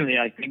unfortunately,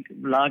 I think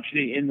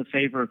largely in the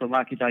favor of the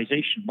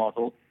marketization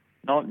model,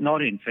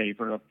 not in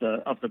favor of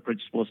the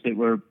principles that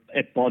were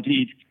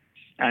embodied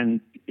and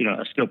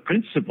are still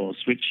principles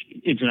which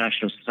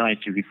international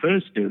society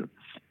refers to,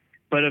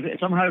 but have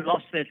somehow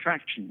lost their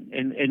traction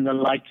in the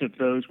light of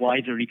those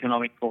wider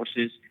economic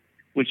forces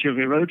which have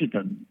eroded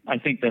them. I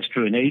think that's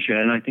true in Asia,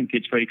 and I think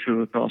it's very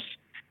true across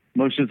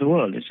most of the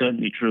world. It's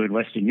certainly true in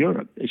Western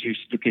Europe. As you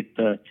look at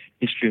the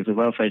history of the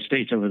welfare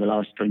state over the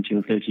last 20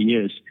 or 30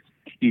 years,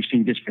 you've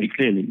seen this very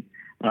clearly.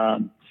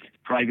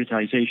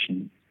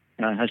 Privatization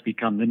has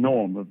become the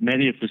norm of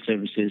many of the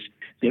services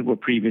that were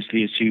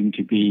previously assumed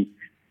to be,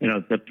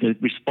 the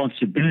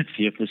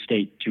responsibility of the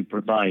state to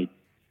provide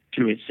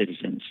to its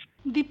citizens.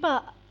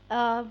 Deepa,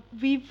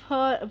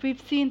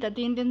 we've seen that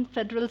the Indian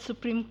Federal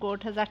Supreme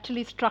Court has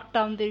actually struck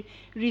down the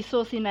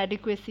resource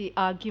inadequacy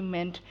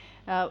argument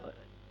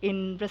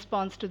in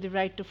response to the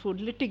right to food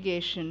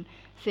litigation,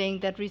 saying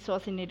that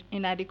resource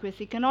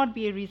inadequacy cannot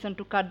be a reason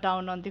to cut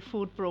down on the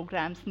food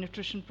programs,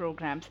 nutrition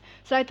programs.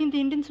 So I think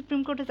the Indian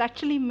Supreme Court has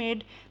actually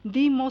made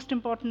the most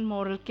important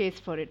moral case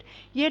for it.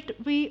 Yet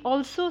we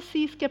also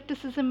see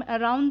skepticism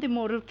around the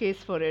moral case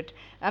for it.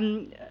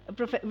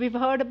 We've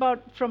heard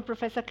from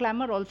Professor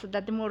Clammer also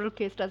that the moral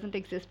case doesn't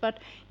exist. But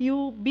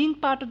you, being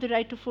part of the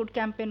Right to Food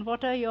campaign,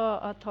 what are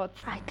your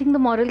thoughts? I think the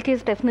moral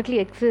case definitely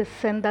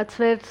exists, and that's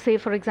where, say,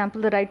 for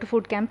example, the Right to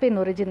Food campaign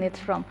originates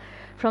from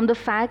the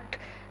fact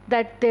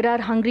that there are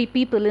hungry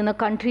people in a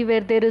country where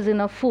there is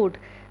enough food.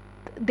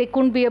 There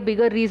couldn't be a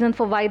bigger reason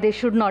for why there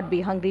should not be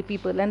hungry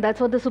people. And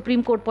that's what the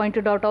Supreme Court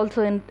pointed out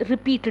also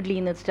repeatedly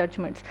in its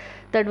judgments,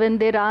 that when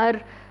there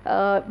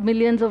are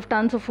millions of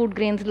tons of food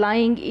grains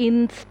lying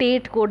in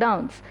state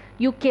godowns,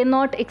 you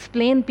cannot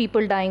explain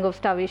people dying of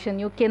starvation.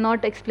 You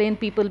cannot explain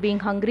people being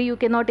hungry. You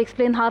cannot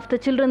explain half the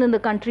children in the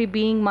country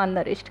being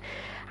malnourished.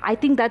 I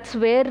think that's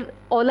where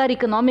all our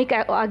economic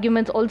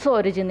arguments also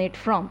originate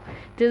from.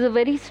 There's a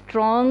very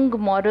strong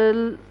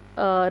moral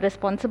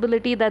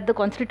responsibility that the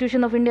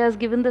Constitution of India has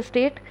given the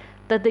state,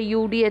 that the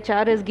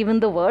UDHR has given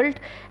the world,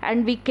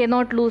 and we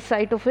cannot lose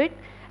sight of it.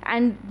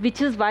 And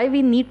which is why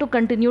we need to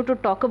continue to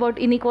talk about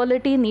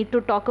inequality, need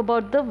to talk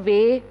about the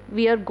way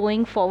we are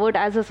going forward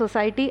as a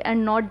society,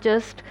 and not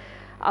just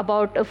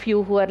about a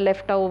few who are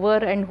left over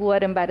and who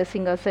are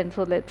embarrassing us, and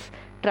so let's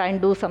try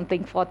and do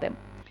something for them.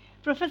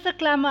 Professor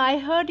Clammer, I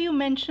heard you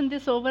mention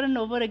this over and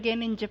over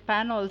again in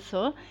Japan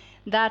also,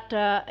 that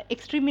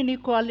extreme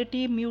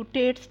inequality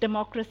mutates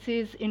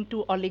democracies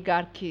into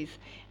oligarchies.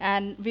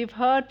 And we've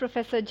heard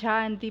Professor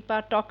Jha and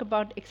Deepa talk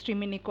about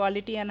extreme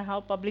inequality and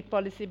how public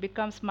policy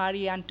becomes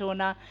Marie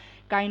Antoinette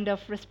kind of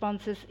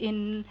responses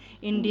in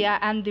India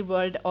and the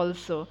world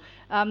also.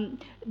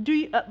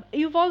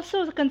 You've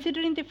also,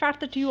 considering the fact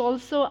that you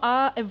also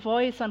are a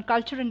voice on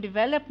culture and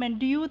development,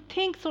 do you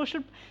think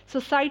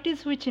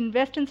societies which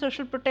invest in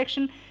social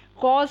protection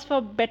cause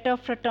for better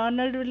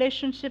fraternal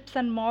relationships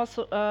and more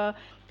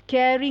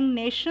caring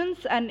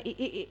nations? And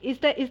is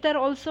there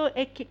also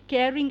a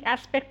caring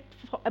aspect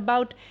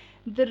about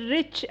the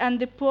rich and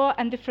the poor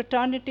and the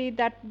fraternity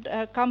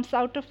that comes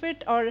out of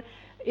it? Or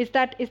is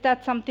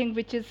that something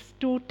which is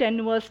too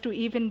tenuous to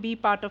even be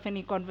part of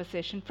any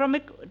conversation from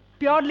a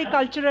purely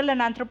cultural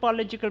and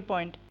anthropological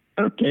point?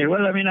 Okay,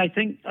 well, I mean, I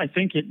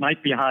think it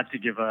might be hard to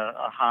give a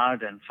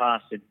hard and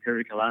fast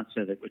empirical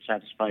answer that would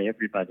satisfy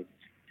everybody.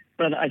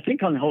 But I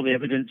think on the whole, the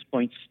evidence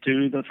points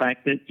to the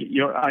fact that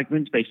your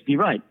argument's basically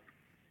right.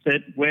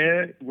 That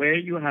where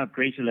you have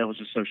greater levels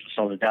of social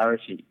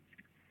solidarity,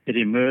 that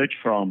emerge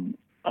from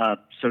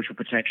social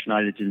protection,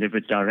 either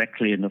delivered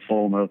directly in the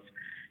form of,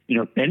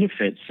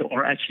 benefits,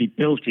 or actually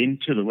built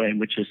into the way in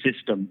which a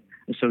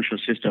social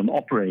system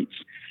operates.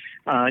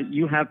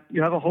 You have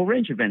a whole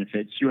range of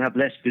benefits. You have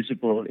less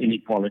visible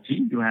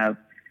inequality. You have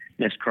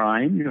less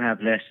crime. You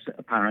have less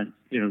apparent,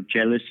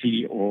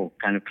 jealousy or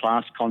kind of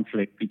class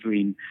conflict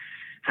between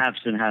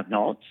haves and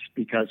have-nots,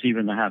 because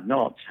even the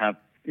have-nots have,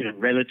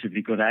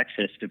 relatively good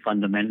access to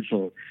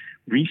fundamental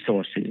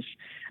resources.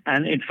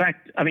 And in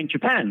fact,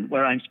 Japan,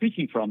 where I'm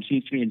speaking from,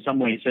 seems to be in some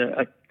ways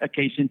a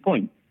case in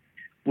point,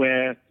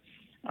 where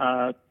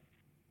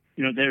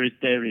there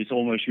is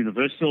almost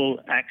universal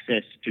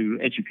access to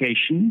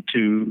education,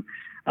 to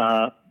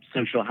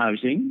social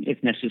housing,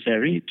 if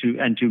necessary,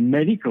 and to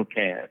medical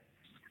care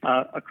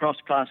across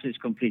classes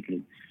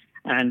completely.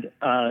 And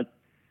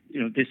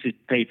this is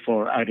paid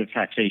for out of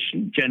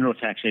taxation, general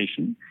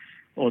taxation,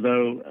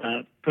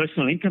 although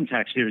personal income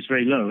tax here is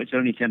very low. It's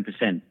only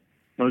 10%.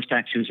 Most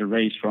taxes are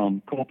raised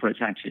from corporate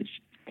taxes.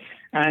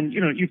 And,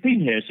 you've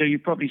been here, so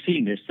you've probably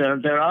seen this.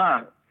 There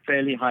are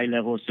fairly high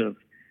levels of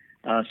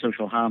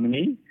social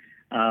harmony,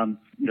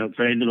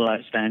 very little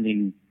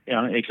outstanding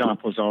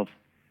examples of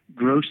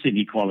gross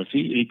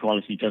inequality.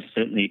 Inequality does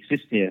certainly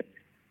exist here.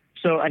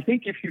 So I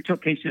think if you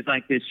took cases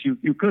like this,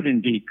 you could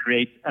indeed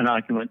create an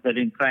argument that,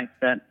 in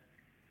fact, that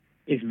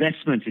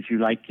investment, if you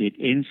like it,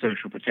 in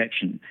social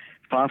protection,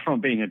 far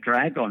from being a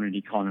drag on an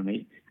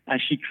economy,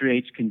 actually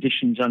creates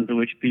conditions under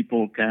which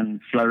people can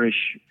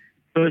flourish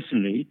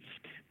personally,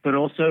 but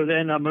also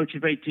then are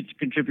motivated to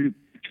contribute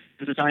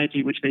to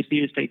society which they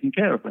see as taking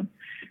care of them.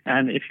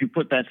 And if you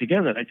put that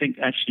together, I think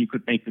actually you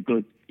could make a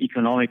good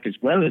economic as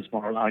well as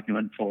moral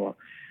argument for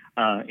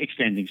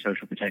extending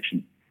social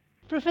protection.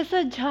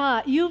 Professor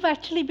Jha, you've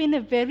actually been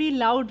a very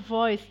loud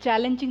voice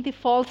challenging the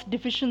false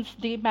divisions,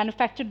 the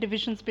manufactured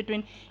divisions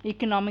between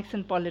economics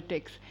and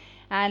politics.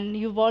 And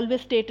you've always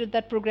stated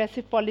that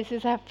progressive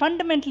policies have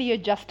fundamentally a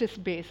justice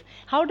base.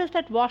 How does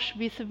that wash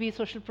vis-a-vis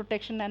social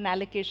protection and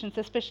allocations,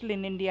 especially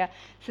in India,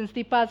 since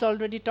Deepa has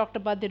already talked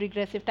about the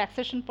regressive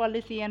taxation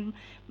policy, and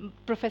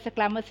Professor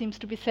Klammer seems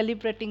to be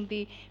celebrating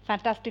the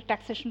fantastic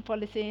taxation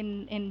policy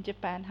in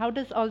Japan. How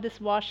does all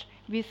this wash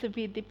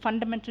vis-a-vis the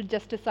fundamental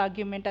justice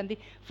argument and the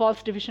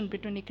false division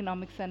between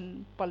economics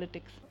and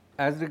politics?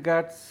 As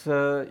regards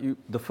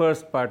the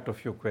first part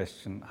of your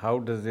question, how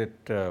does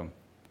it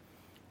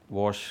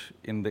wash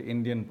in the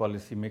Indian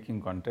policy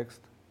making context?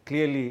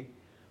 Clearly,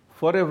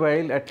 for a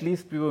while, at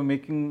least we were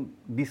making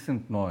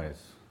decent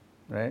noise,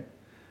 right?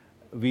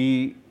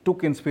 We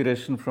took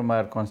inspiration from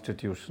our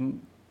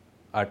constitution,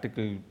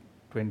 Article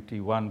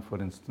 21, for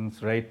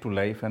instance, right to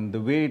life, and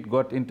the way it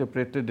got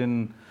interpreted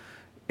in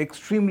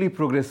extremely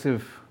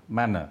progressive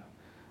manner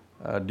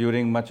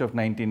during much of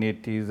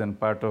 1980s and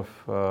part of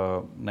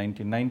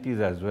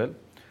 1990s as well.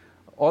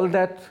 All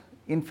that,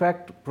 in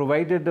fact,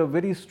 provided a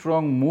very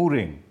strong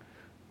mooring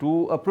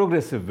to a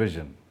progressive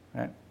vision.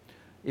 Right?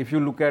 If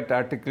you look at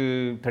Article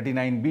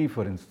 39B,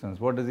 for instance,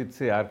 what does it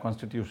say, our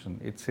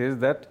constitution? It says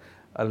that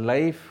a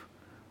life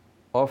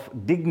of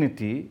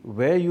dignity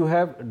where you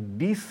have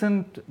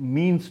decent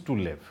means to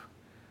live.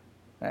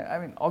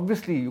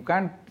 Obviously, you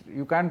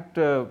can't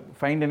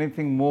find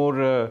anything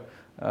more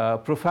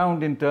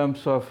profound in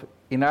terms of,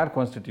 in our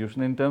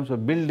constitution, in terms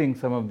of building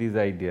some of these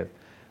ideas.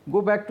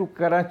 Go back to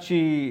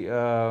Karachi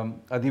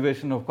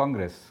Adhiveshan of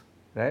Congress,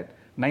 right?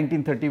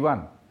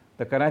 1931.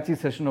 The Karachi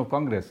session of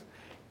Congress,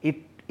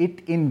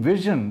 it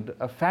envisioned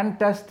a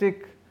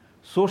fantastic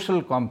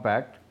social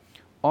compact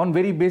on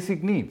very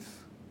basic needs,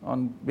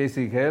 on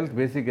basic health,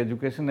 basic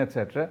education,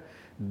 etc.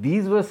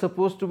 These were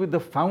supposed to be the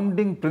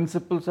founding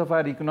principles of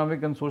our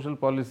economic and social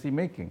policy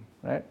making,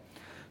 right?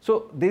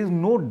 So there is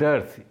no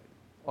dearth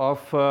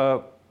of,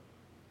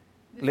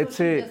 let's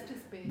say,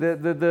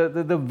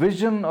 the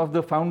vision of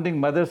the founding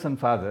mothers and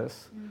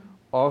fathers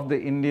of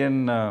the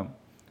Indian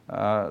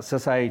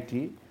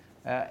society.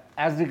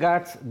 As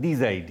regards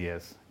these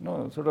ideas,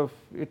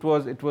 it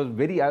was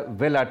very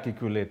well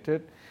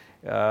articulated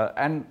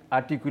and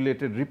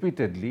articulated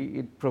repeatedly.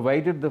 It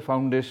provided the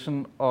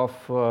foundation of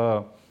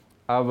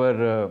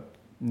our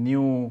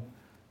new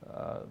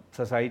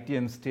society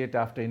and state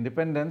after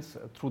independence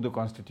through the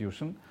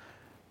constitution.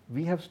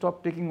 We have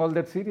stopped taking all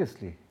that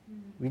seriously.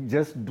 We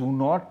just do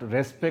not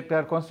respect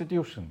our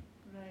constitution.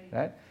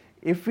 Right?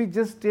 If we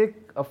just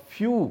take a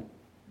few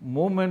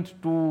moments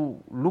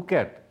to look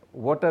at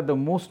what are the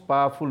most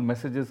powerful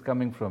messages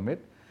coming from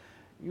it,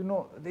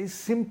 there is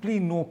simply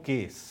no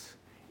case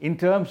in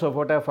terms of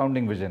what our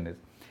founding vision is.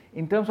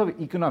 In terms of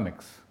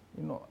economics,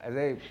 as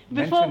I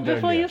mentioned earlier.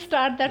 Before you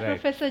start that, right.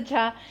 Professor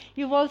Jha,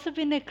 you've also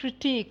been a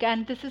critique,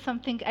 and this is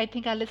something I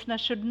think our listeners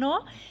should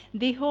know,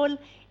 the whole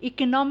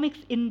economics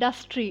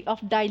industry of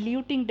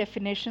diluting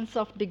definitions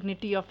of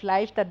dignity of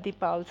life that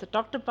Deepa also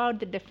talked about,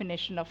 the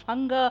definition of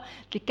hunger,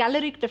 the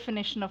caloric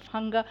definition of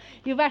hunger.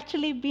 You've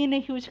actually been a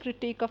huge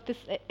critique of this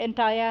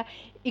entire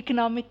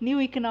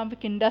new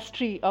economic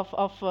industry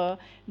of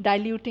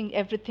diluting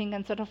everything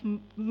and sort of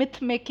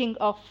myth making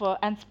of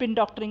and spin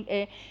doctoring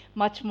a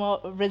much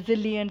more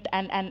resilient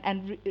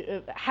and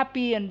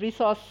happy and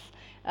resource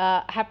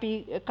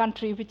happy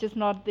country, which is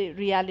not the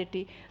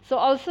reality. So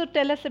also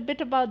tell us a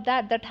bit about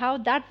that how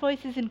that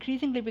voice is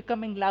increasingly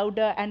becoming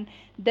louder, and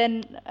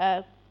then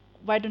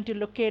why don't you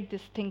locate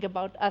this thing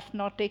about us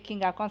not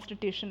taking our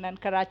constitution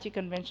and Karachi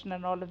Convention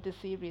and all of this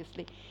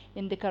seriously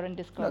in the current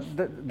discourse?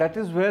 That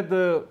is where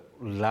the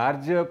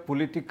larger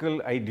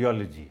political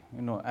ideology,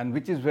 and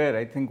which is where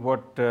I think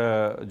what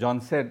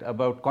John said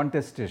about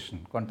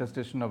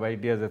contestation of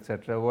ideas,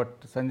 etc.,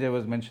 what Sanjay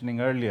was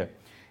mentioning earlier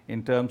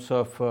in terms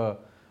of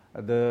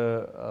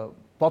the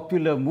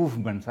popular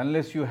movements,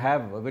 unless you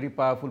have a very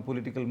powerful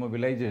political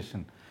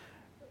mobilization,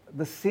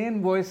 the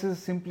sane voices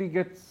simply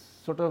get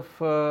sort of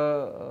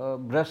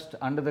brushed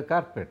under the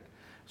carpet.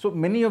 So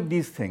many of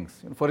these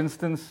things, for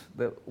instance,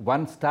 the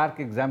one stark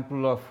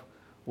example of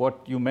what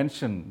you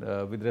mentioned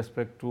with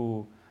respect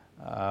to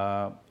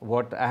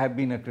what I have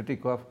been a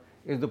critic of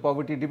is the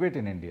poverty debate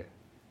in India,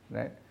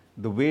 right?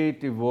 The way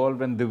it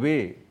evolved and the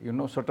way,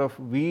 sort of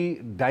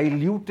we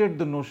diluted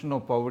the notion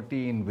of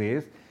poverty in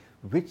ways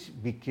which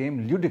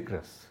became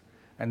ludicrous.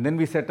 And then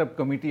we set up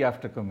committee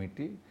after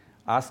committee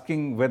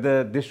asking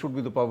whether this should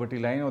be the poverty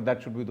line or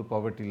that should be the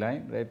poverty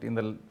line, right? In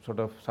the sort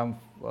of some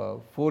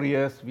 4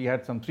 years, we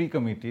had some 3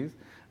 committees.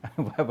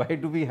 Why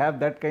do we have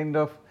that kind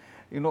of,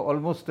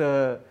 almost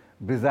a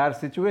bizarre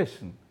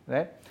situation,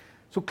 right?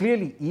 So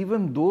clearly,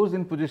 even those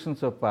in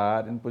positions of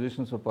power, in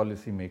positions of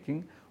policy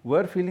making,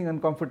 were feeling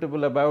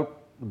uncomfortable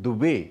about the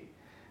way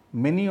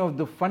many of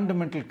the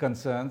fundamental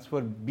concerns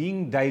were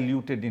being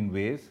diluted in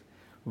ways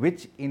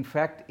which in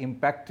fact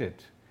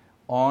impacted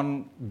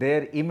on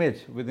their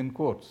image within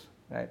quotes,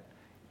 right?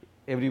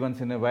 Every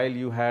once in a while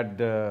you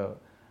had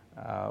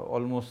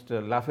almost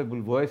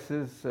laughable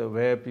voices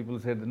where people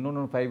said,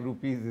 no, 5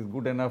 rupees is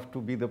good enough to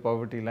be the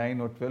poverty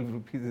line, or 12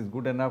 rupees is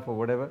good enough, or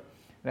whatever,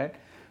 right?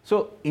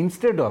 So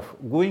instead of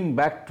going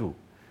back to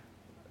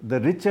the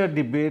richer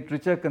debate,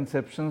 richer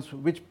conceptions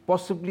which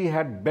possibly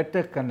had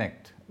better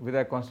connect with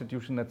our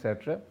constitution,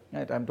 etc.,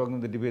 right? I'm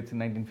talking the debates in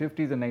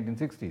 1950s and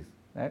 1960s,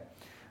 right?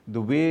 The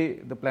way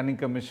the Planning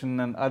Commission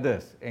and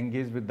others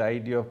engaged with the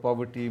idea of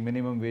poverty,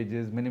 minimum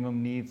wages,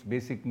 minimum needs,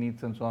 basic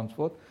needs, and so on and so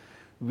forth,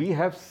 we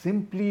have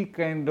simply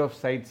kind of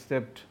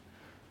sidestepped,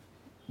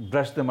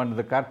 brushed them under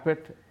the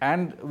carpet,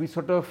 and we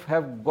sort of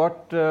have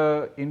got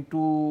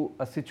into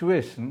a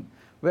situation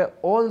where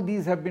all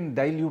these have been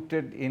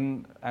diluted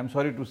in, I'm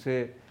sorry to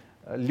say,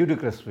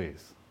 ludicrous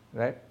ways,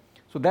 right?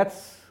 So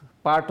that's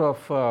part of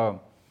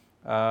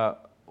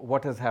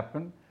what has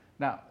happened.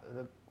 Now,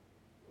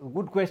 a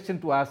good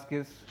question to ask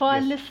is, for our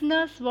yes.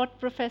 listeners, what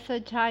Professor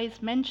Jha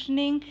is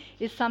mentioning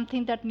is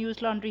something that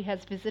News Laundry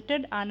has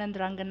visited, Anand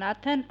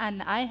Ranganathan,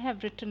 and I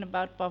have written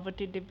about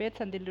poverty debates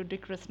and the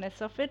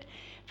ludicrousness of it,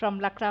 from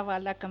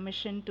Lakrawala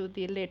Commission to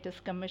the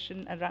latest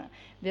commission,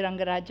 the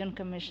Rangarajan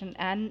Commission,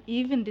 and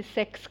even the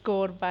sex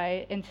score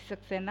by NC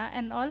Saxena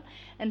and all,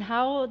 and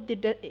how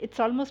it's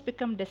almost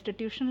become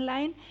destitution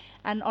line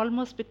and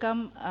almost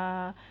become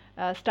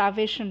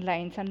starvation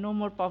lines, and no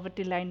more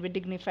poverty line with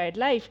dignified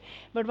life.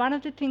 But one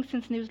of the things,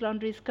 since News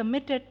Laundry is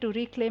committed to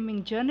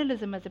reclaiming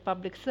journalism as a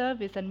public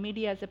service and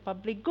media as a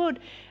public good,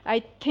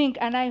 I think,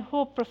 and I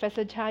hope,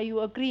 Professor Jha, you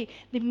agree,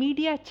 the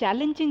media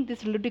challenging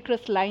these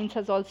ludicrous lines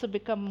has also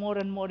become more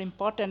and more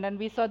important. And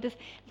we saw this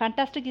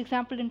fantastic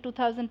example in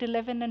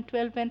 2011 and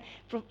 12 when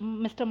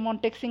Mr.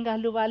 Montek Singh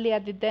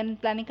Ahluwalia, the then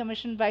Planning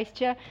Commission Vice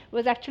Chair,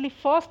 was actually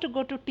forced to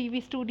go to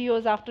TV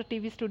studios after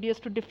TV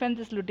studios to defend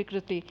this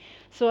ludicrousity.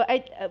 So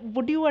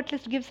would you at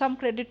least give some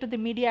credit to the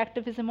media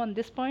activism on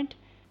this point?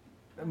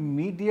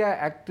 Media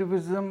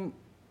activism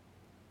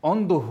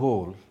on the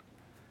whole,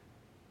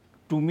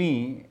 to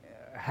me,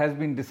 has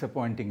been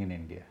disappointing in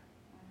India.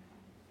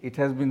 It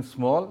has been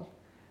small.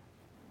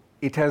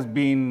 It has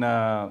been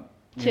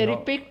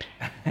cherry-picked.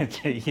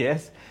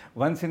 Yes.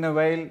 Once in a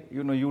while,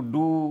 you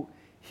do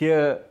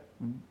hear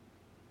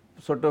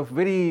sort of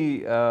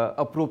very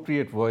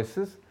appropriate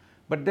voices,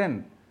 but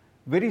then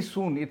very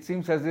soon it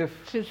seems as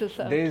if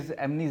there is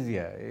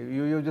amnesia.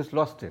 You just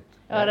lost it.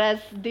 Or as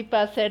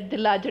Deepa said, the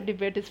larger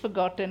debate is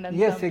forgotten. And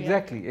yes,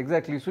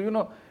 exactly.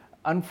 So,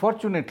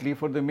 unfortunately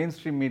for the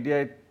mainstream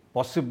media, it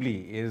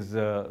possibly is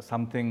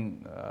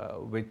something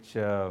which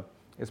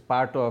is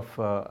part of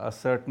a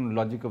certain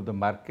logic of the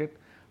market,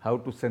 how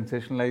to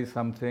sensationalize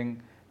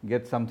something,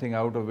 get something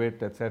out of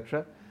it,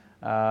 etc.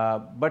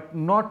 But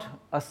not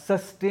a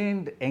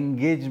sustained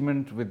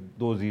engagement with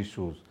those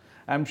issues.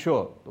 I'm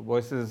sure the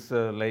voices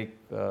like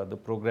the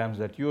programs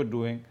that you are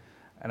doing,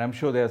 and I'm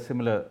sure there are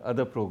similar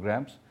other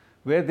programs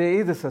where there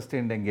is a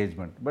sustained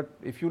engagement. But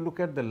if you look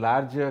at the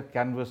larger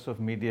canvas of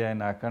media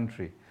in our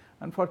country,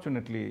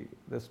 unfortunately,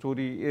 the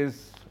story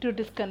is too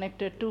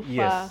disconnected, too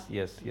far.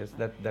 Yes.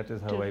 That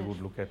is how I would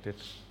look at it.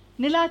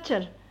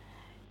 Nilachal,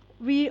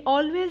 we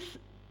always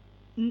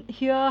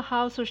hear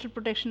how social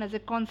protection as a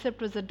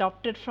concept was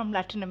adopted from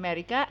Latin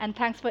America, and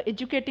thanks for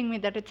educating me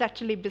that it's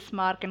actually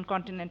Bismarck and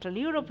continental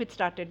Europe which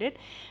started it.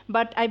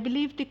 But I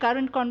believe the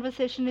current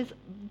conversation is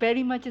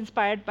very much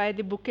inspired by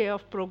the bouquet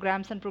of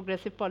programs and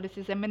progressive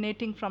policies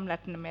emanating from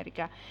Latin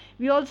America.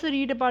 We also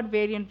read about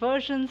variant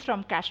versions,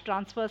 from cash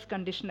transfers,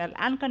 conditional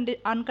and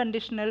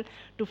unconditional,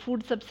 to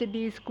food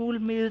subsidies, school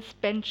meals,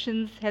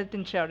 pensions, health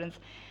insurance.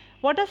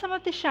 What are some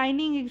of the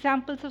shining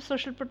examples of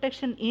social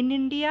protection in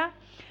India?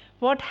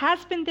 What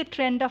has been the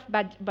trend of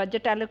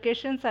budget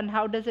allocations, and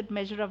how does it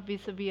measure up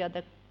vis-a-vis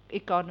other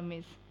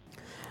economies?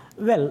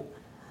 Well,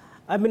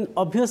 I mean,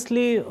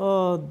 obviously,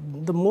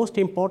 the most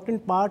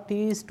important part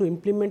is to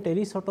implement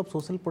any sort of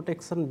social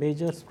protection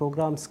measures,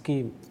 program,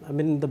 scheme. I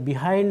mean, the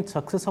behind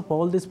success of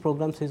all these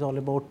programs is all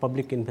about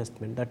public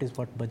investment. That is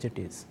what budget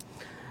is.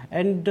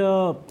 And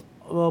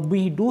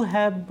we do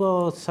have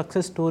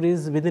success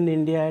stories within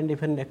India and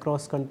even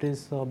across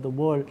countries of the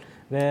world,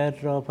 where,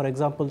 for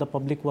example, the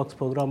public works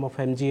program of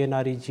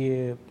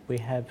MGNREGA we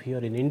have here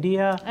in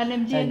India.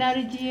 And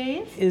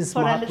MGNREGA is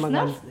for Mahatma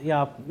our listeners? Gandhi.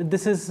 Yeah,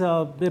 this is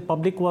the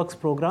public works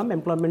program,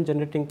 employment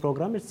generating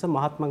program. It's a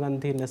Mahatma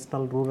Gandhi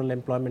National Rural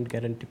Employment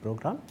Guarantee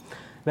Program,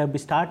 where we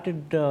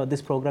started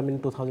this program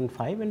in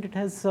 2005, and it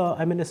has,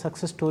 I mean, a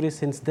success story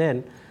since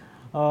then.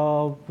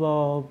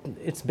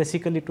 It's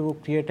basically to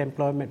create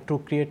employment, to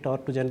create or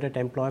to generate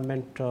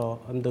employment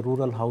in the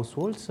rural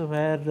households,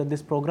 where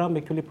this program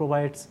actually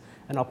provides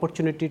an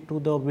opportunity to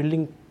the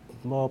willing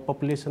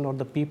population or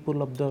the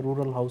people of the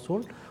rural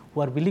household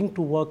who are willing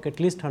to work at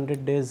least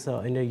 100 days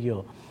in a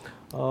year.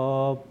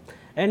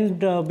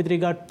 And with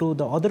regard to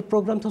the other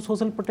programs of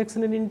social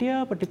protection in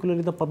India,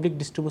 particularly the public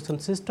distribution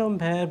system,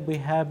 where we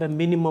have a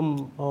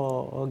minimum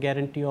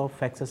guarantee of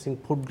accessing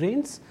food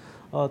grains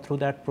through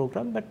that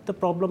program. But the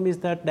problem is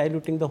that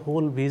diluting the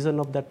whole vision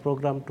of that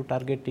program to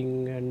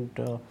targeting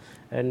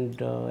and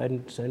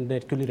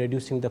actually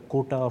reducing the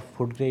quota of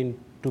food grain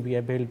to be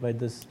availed by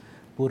this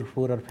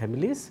poorer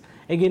families.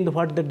 Again,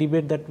 what the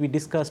debate that we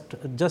discussed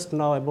just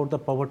now about the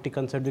poverty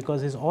concept,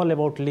 because it's all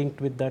about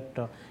linked with that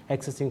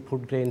accessing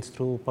food grains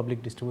through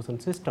public distribution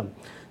system.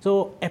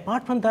 So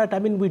apart from that, I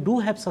mean, we do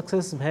have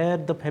success where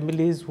the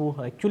families who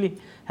actually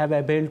have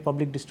availed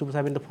public distribution,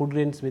 I mean, the food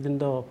grains within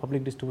the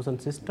public distribution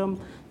system,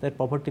 their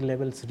poverty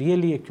levels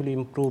really actually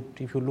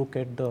improved if you look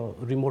at the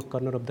remote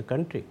corner of the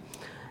country.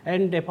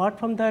 And apart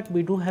from that,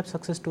 we do have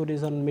success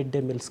stories on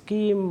midday meal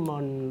scheme,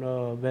 on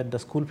where the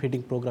school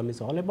feeding program is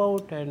all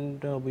about,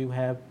 and we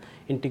have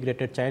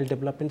integrated child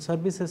development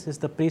services, is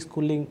the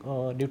preschooling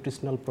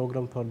nutritional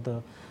program for the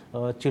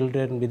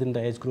children within the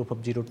age group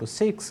of 0 to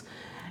 6.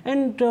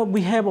 And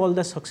we have all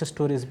the success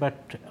stories, but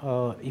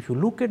if you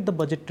look at the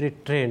budgetary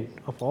trend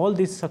of all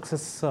these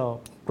success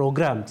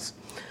programs,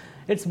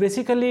 it's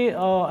basically,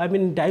 I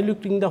mean,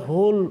 diluting the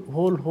whole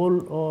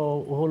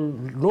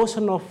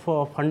notion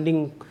of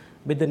funding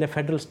within a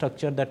federal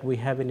structure that we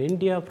have in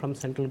India, from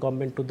central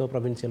government to the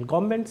provincial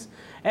governments,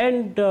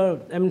 and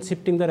I mean,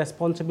 shifting the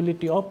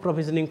responsibility of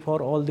provisioning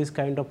for all these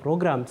kind of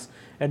programs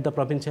at the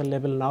provincial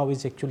level now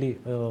is actually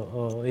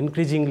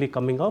increasingly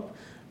coming up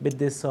with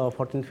this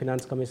 14th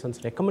Finance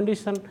Commission's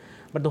recommendation.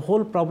 But the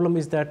whole problem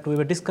is that we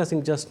were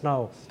discussing just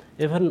now,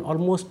 even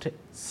almost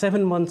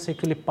 7 months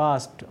actually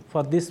passed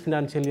for this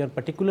financial year,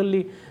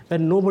 particularly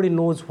when nobody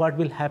knows what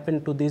will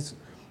happen to these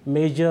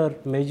major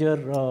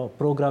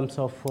programs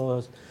of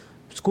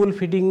school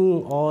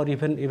feeding, or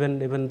even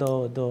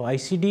the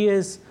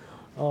ICDS,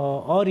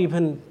 or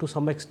even to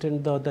some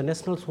extent the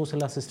National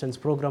Social Assistance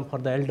Program for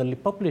the elderly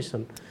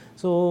population.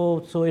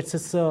 So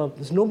it's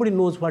nobody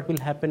knows what will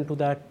happen to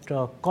that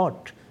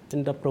cut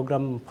in the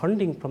program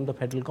funding from the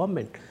federal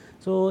government.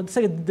 So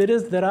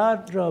there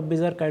are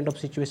bizarre kind of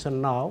situation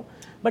now.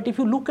 But if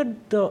you look at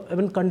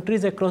even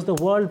countries across the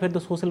world where the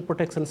social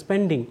protection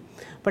spending,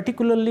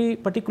 particularly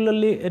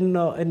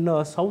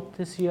in South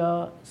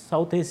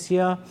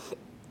Asia,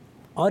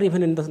 or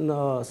even in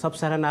the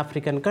sub-Saharan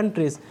African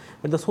countries,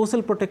 where the social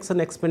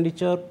protection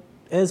expenditure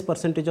as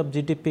percentage of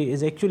GDP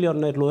is actually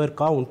on a lower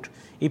count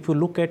if you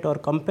look at or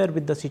compare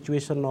with the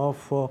situation of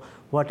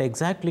what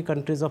exactly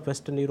countries of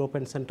Western Europe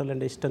and Central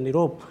and Eastern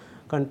Europe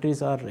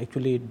countries are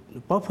actually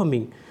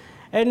performing.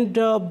 And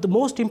the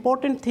most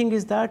important thing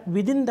is that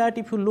within that,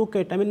 if you look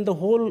at, I mean, the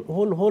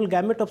whole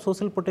gamut of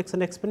social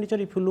protection expenditure,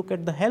 if you look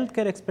at the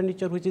healthcare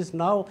expenditure, which is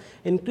now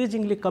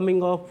increasingly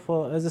coming up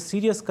as a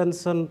serious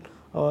concern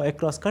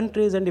across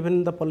countries and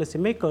even the policy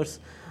makers,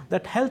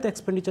 that health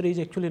expenditure is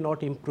actually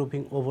not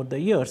improving over the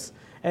years,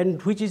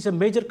 and which is a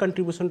major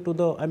contribution to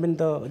the, I mean,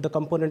 the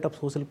component of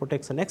social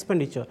protection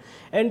expenditure.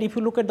 And if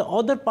you look at the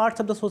other parts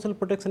of the social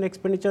protection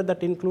expenditure,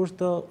 that includes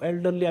the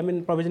elderly, I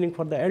mean, provisioning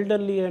for the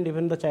elderly and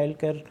even the child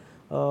care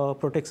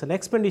protection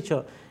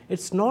expenditure,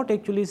 it's not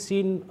actually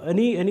seen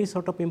any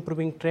sort of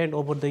improving trend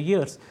over the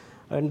years.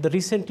 And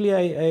recently,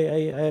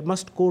 I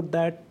must quote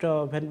that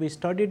when we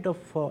studied of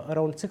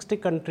around 60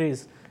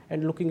 countries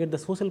and looking at the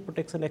social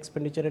protection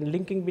expenditure and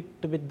linking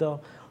with the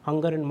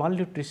hunger and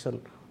malnutrition,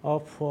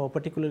 of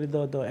particularly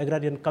the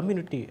agrarian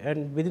community,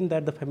 and within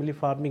that the family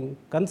farming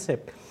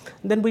concept.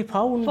 Then we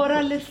found... For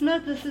our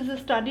listeners, this is a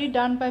study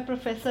done by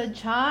Professor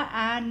Jha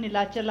and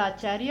Nilachal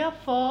Acharya.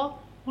 For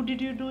who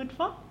did you do it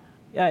for?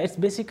 Yeah, it's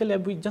basically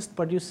we just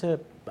produce an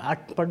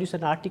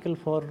article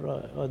for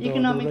the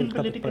Economic and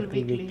Rural Political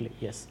Weekly.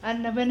 Yes.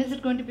 And when is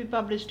it going to be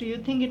published? Do you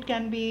think it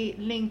can be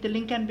linked? The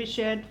link can be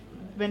shared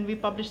when we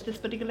publish this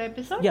particular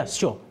episode? Yeah,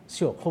 sure.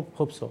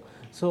 Hope so.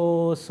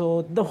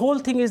 So the whole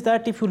thing is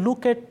that if you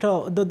look at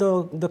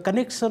the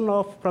connection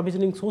of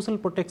provisioning social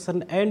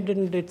protection and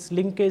in its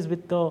linkage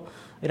with the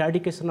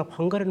eradication of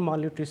hunger and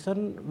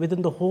malnutrition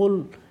within the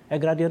whole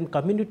agrarian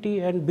community,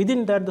 and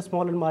within that the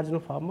small and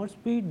marginal farmers,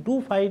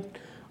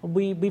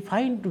 we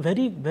find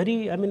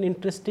very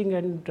interesting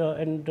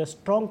and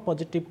strong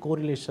positive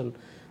correlation.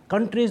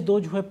 Countries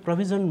those who have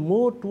provisioned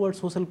more towards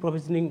social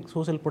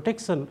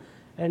protection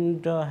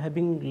and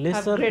having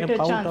lesser have greater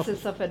amount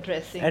chances of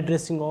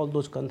addressing all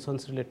those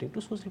concerns relating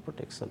to social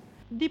protection.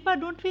 Deepa,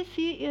 don't we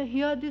see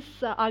here this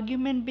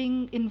argument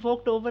being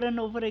invoked over and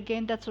over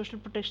again that social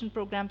protection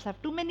programs have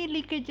too many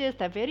leakages,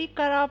 they're very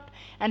corrupt,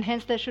 and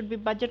hence there should be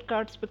budget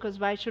cuts, because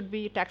why should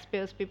we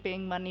taxpayers be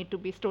paying money to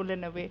be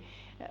stolen away?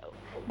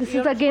 This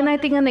is again, I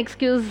think, an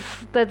excuse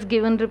that's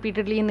given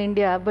repeatedly in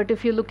India. But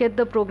if you look at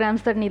the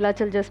programs that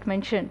Nilachal just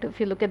mentioned, if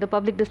you look at the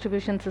public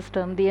distribution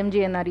system, the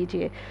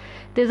MGNREGA,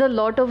 there's a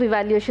lot of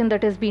evaluation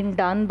that has been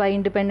done by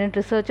independent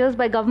researchers,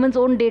 by government's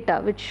own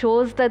data, which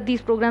shows that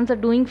these programs are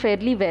doing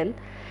fairly well.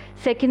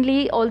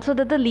 Secondly, also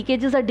that the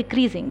leakages are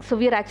decreasing. So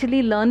we are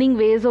actually learning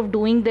ways of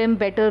doing them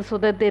better so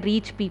that they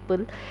reach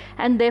people.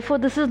 And therefore,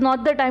 this is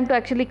not the time to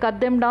actually cut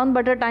them down,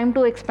 but a time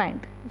to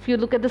expand. If you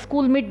look at the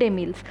school midday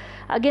meals,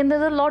 again,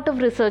 there's a lot of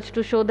research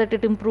to show that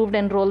it improved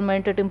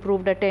enrollment, it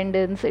improved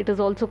attendance, it is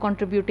also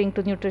contributing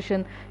to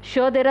nutrition.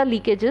 Sure, there are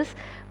leakages,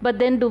 but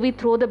then do we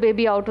throw the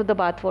baby out with the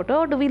bathwater,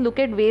 or do we look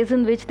at ways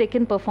in which they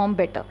can perform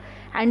better?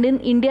 And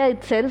in India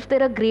itself,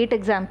 there are great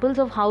examples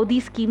of how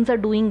these schemes are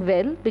doing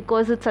well,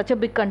 because it's such a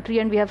big country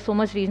and we have so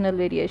much regional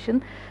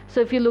variation. So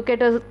if you look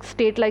at a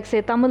state like,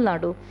 say, Tamil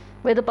Nadu,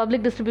 where the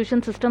public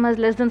distribution system has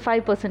less than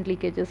 5%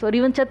 leakages, or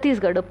even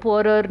Chhattisgarh, a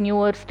poorer,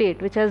 newer state,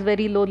 which has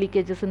very low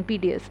leakages in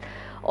PDS,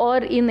 or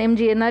in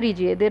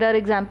MGNREGA, there are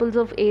examples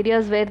of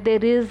areas where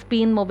there is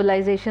been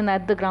mobilization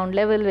at the ground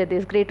level, where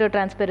there's greater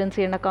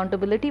transparency and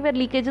accountability, where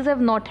leakages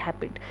have not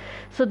happened.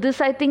 So this,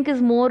 I think,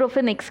 is more of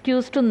an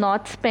excuse to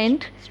not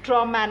spend.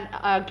 Straw man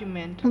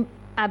argument.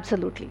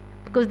 Absolutely.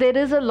 Because there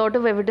is a lot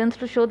of evidence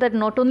to show that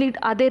not only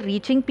are they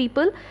reaching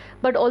people,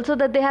 but also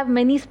that they have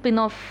many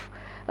spin-off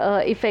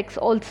effects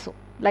also.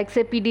 Like,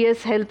 say,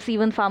 PDS helps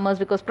even farmers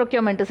because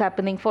procurement is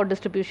happening for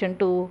distribution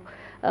to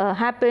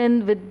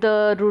happen, with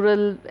the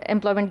rural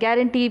employment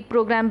guarantee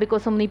program,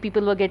 because so many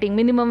people were getting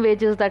minimum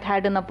wages, that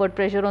had an upward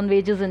pressure on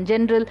wages in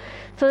general.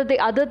 So the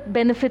other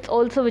benefits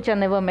also, which are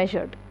never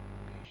measured.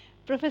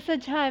 Professor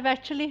Jha, I've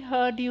actually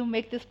heard you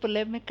make this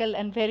polemical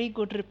and very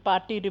good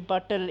repartee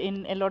rebuttal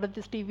in a lot of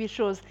these TV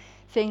shows,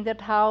 saying that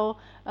how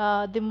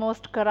the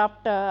most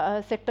corrupt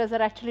sectors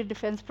are actually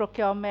defense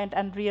procurement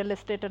and real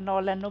estate and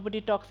all, and nobody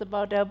talks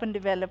about urban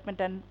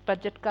development and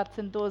budget cuts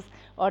in those,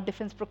 or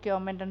defense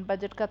procurement and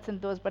budget cuts in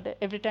those, but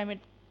every time it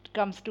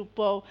comes to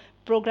poor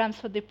programs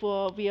for the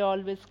poor, we are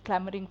always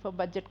clamoring for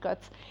budget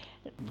cuts.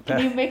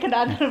 Can you make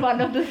another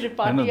one of those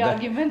repartee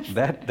arguments?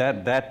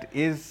 That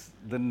is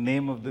the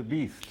name of the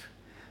beast.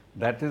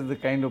 That is the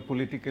kind of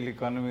political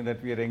economy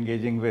that we are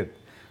engaging with.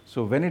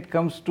 So when it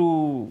comes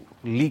to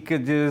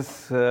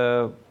leakages,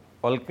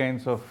 all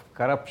kinds of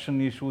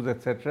corruption issues,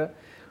 etc.,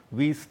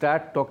 we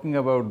start talking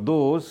about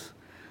those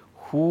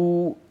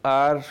who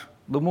are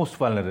the most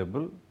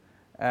vulnerable.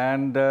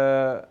 And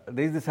there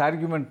is this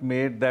argument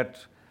made that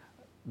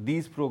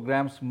these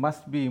programs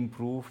must be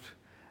improved.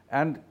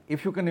 And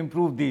if you can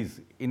improve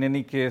these, in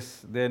any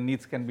case, their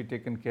needs can be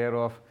taken care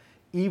of,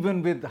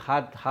 even with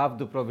half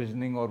the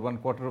provisioning or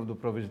 1/4 of the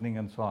provisioning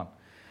and so on.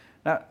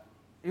 Now,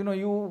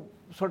 you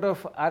sort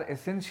of are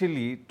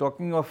essentially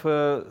talking of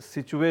a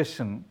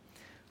situation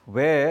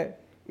where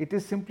it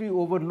is simply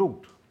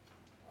overlooked.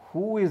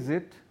 Who is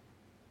it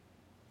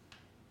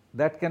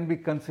that can be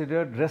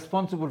considered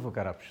responsible for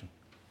corruption?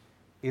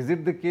 Is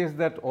it the case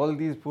that all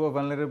these poor,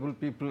 vulnerable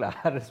people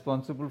are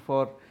responsible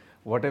for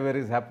whatever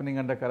is happening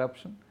under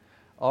corruption?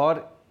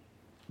 Or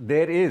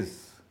there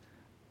is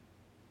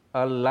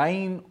a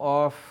line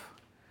of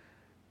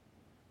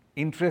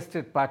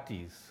interested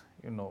parties,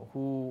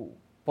 who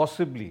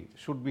possibly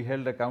should be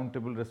held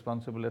accountable,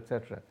 responsible,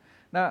 etc.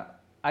 Now,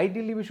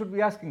 ideally, we should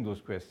be asking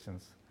those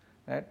questions,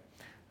 right?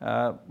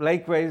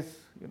 Likewise,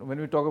 when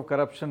we talk of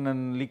corruption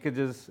and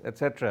leakages,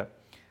 etc.,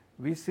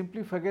 we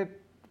simply forget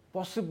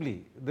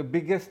possibly the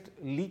biggest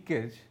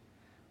leakage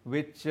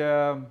which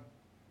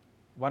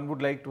one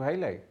would like to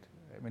highlight.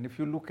 I mean, if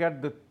you look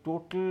at the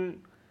total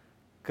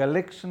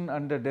collection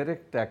under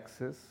direct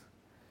taxes,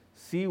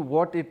 see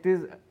what it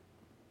is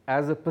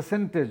as a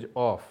percentage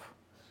of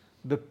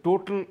the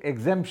total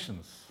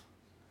exemptions.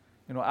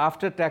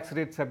 After tax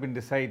rates have been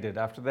decided,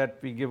 after that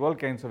we give all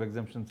kinds of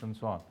exemptions and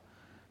so on.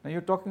 Now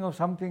you're talking of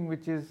something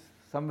which is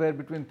somewhere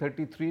between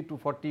 33 to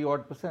 40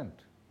 odd %.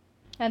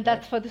 And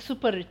that's for the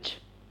super rich.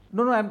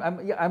 No,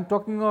 I'm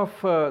talking of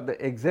the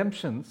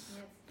exemptions,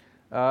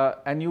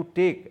 and you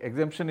take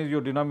exemption is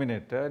your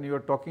denominator, and you are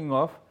talking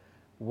of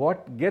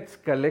what gets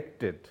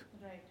collected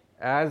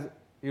as,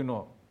 you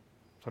know,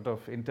 sort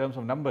of in terms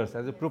of numbers,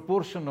 as a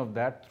proportion of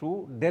that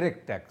through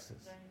direct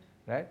taxes,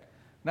 right?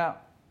 Now,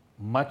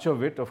 much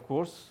of it, of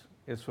course,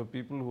 is for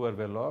people who are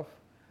well off.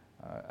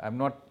 I'm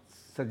not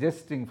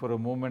suggesting for a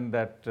moment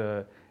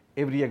that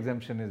every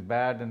exemption is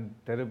bad and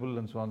terrible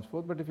and so on and so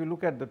forth, but if you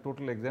look at the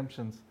total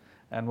exemptions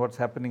and what's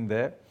happening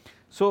there,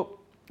 so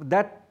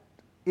that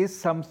is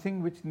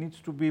something which needs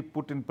to be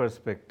put in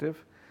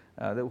perspective.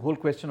 The whole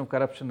question of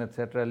corruption,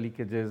 etc.,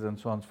 leakages and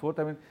so on and so forth,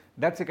 I mean,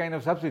 that's a kind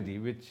of subsidy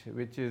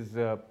which is,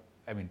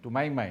 I mean, to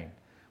my mind,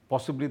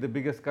 possibly the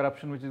biggest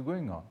corruption which is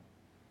going on.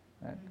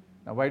 Right?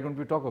 Now, why don't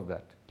we talk of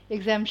that?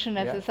 Exemption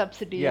as a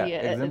subsidy. Yeah,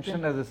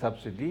 exemption as a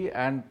subsidy,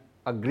 and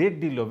a great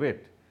deal of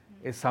it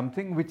is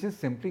something which is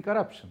simply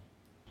corruption.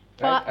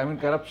 Right? I mean,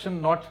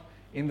 corruption not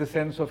in the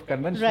sense of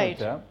conventional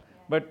term,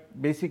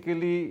 but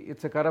basically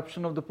it's a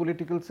corruption of the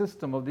political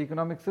system, of the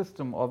economic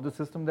system, of the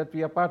system that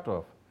we are part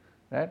of.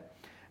 Right?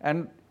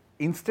 And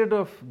instead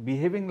of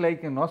behaving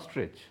like an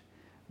ostrich,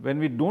 when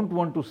we don't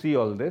want to see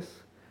all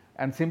this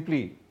and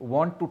simply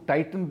want to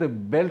tighten the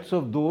belts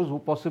of those who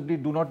possibly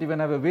do not even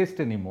have a waist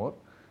anymore,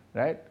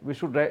 right? We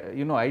should,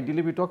 you know,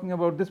 ideally be talking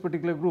about this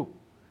particular group.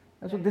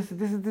 And so this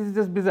is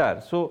just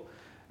bizarre. So,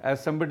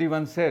 as somebody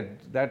once said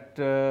that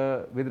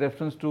with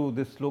reference to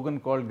this slogan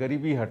called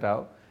 "Garibi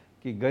Hatao,"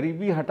 कि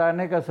गरीबी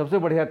हटाने का सबसे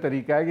बढ़िया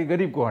तरीका है कि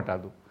गरीब को हटा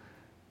दो.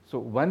 So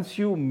once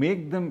you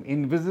make them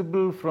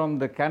invisible from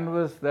the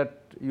canvas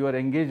that you are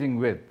engaging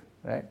with,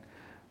 right?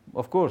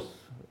 Of course,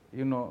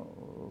 you know,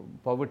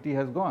 poverty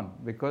has gone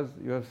because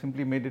you have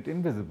simply made it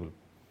invisible,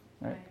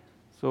 right?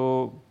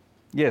 So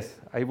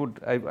yes, I would.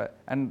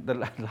 And the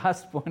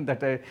last point that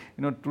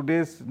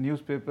today's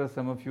newspaper,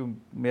 some of you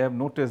may have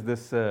noticed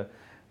this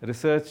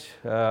research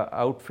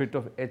outfit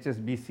of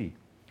HSBC.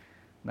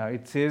 Now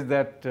it says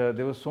that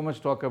there was so much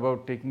talk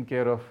about taking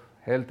care of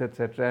health,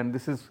 etc., and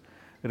this is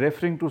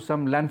referring to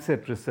some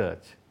Lancet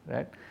research,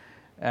 right?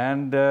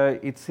 And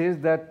it says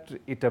that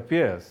it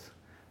appears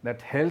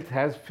that health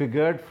has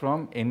figured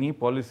from any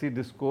policy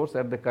discourse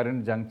at the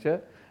current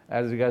juncture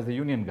as regards the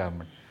union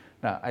government.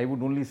 Now, I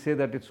would only say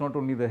that it's not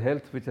only the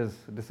health which has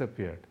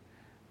disappeared.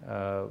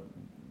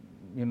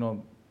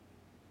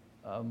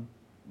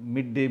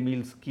 Midday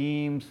meal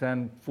schemes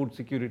and food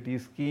security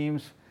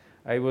schemes.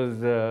 I was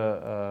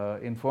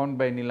informed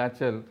by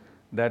Nilachal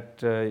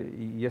that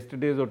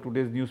yesterday's or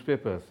today's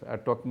newspapers are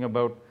talking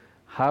about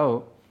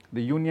how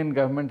the union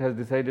government has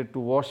decided to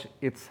wash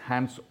its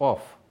hands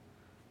off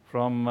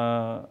from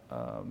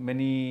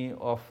many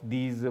of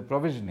these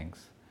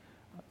provisionings.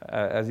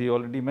 As he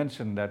already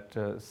mentioned, that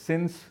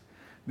since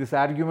this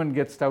argument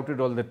gets touted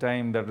all the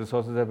time that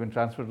resources have been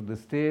transferred to the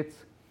states,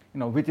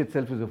 which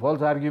itself is a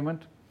false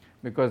argument,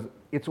 because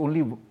it's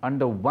only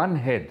under one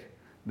head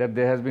that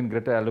there has been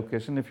greater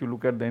allocation. If you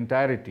look at the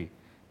entirety,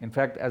 in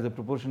fact, as a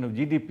proportion of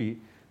GDP,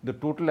 the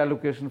total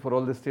allocation for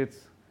all the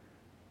states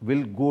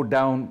will go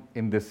down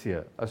in this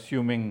year,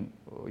 assuming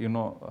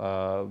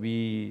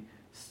we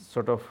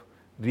sort of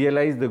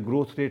realize the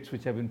growth rates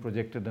which have been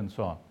projected and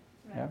so on.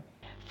 Right. Yeah?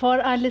 For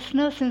our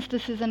listeners, since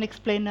this is an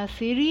explainer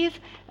series,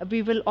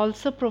 we will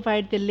also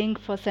provide the link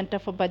for Center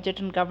for Budget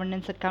and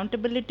Governance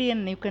Accountability,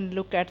 and you can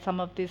look at some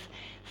of these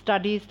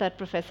studies that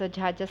Professor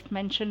Jha just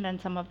mentioned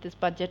and some of this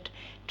budget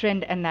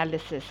trend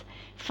analysis.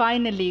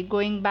 Finally,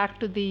 going back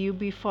to the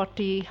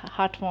UB40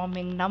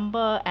 heartwarming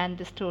number and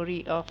the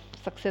story of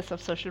success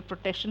of social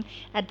protection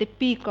at the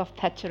peak of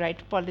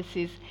Thatcherite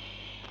policies.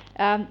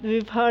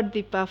 We've heard,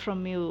 Deepa,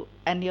 from you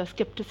and your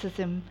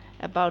skepticism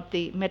about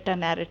the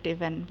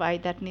meta-narrative and why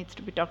that needs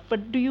to be talked.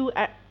 But do you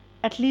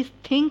at least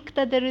think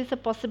that there is a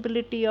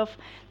possibility of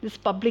this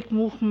public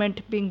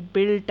movement being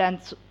built and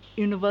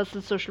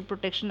universal social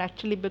protection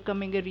actually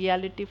becoming a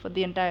reality for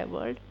the entire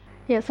world?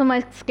 Yeah, so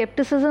my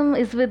skepticism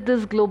is with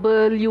this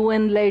global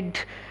UN-led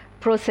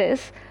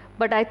process.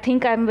 But I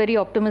think I'm very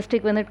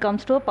optimistic when it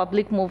comes to a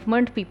public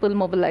movement, people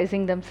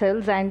mobilizing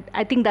themselves, and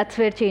I think that's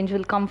where change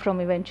will come from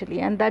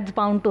eventually, and that's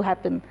bound to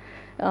happen,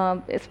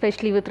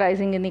 especially with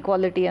rising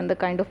inequality and the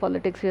kind of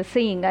politics we are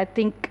seeing. I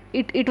think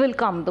it will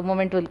come, the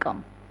moment will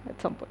come at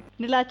some point.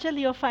 Nilachal,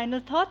 your final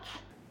thoughts?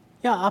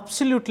 Yeah,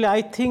 absolutely.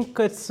 I think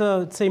it's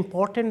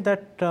important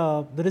that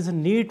there is a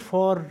need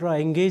for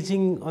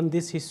engaging on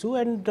this issue,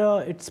 and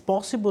it's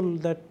possible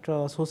that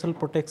social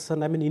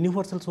protection,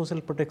 universal social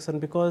protection,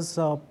 because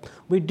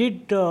we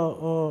did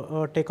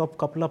take up a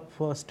couple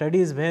of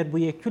studies where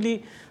we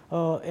actually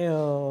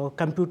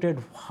computed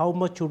how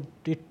much would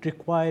it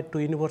require to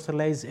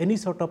universalize any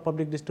sort of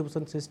public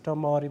distribution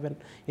system, or even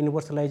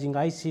universalizing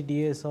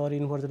ICDS or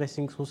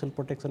universalizing social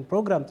protection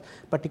programs,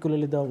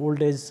 particularly the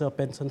old age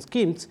pension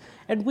schemes.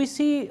 And we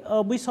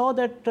saw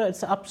that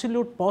it's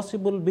absolute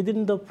possible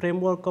within the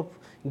framework of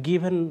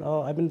given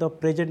the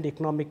present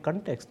economic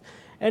context.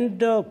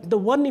 And the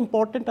one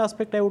important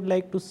aspect I would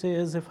like to say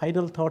as a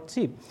final thought,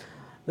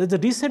 There's a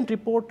recent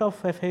report of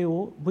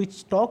FAO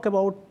which talk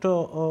about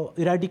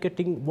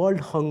eradicating world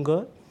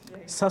hunger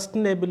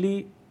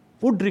sustainably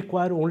would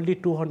require only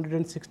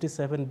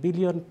 267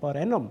 billion per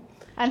annum.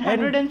 And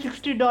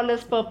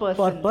 $160 per person.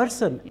 Per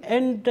person.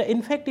 And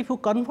in fact, if you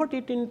convert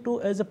it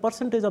into as a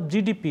percentage of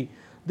GDP,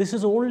 this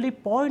is only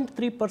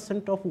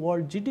 0.3% of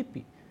world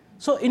GDP.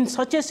 So in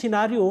such a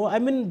scenario, I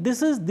mean,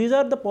 these are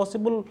the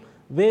possible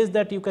ways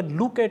that you can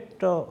look at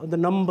the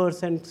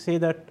numbers and say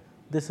that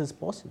this is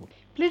possible.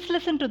 Please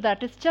listen to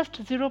that. It's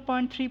just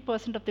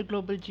 0.3% of the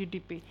global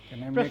GDP.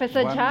 Can I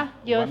Professor make Jha,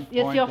 your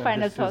point,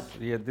 final thoughts.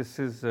 This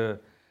is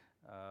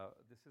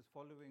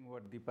following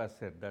what Deepa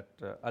said, that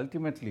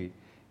ultimately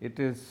it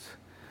is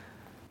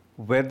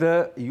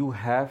whether you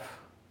have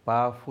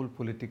powerful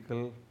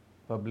political,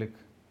 public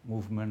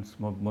movements,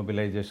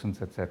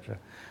 mobilizations, etc.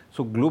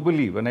 So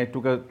globally, when I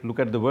took a look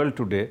at the world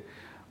today,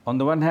 on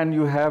the one hand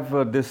you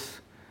have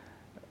this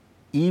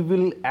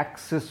evil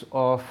axis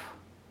of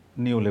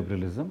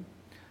neoliberalism,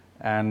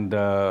 and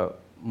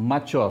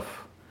much of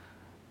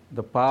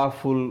the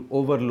powerful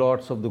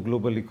overlords of the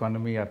global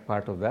economy are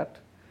part of that.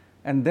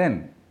 And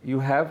then you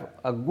have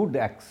a good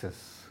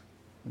axis,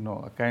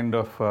 a kind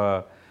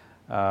of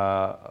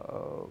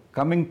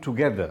coming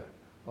together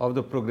of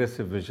the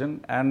progressive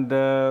vision, and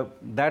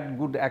that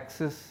good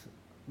axis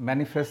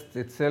manifests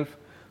itself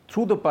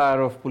through the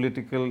power of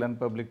political and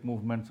public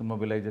movements and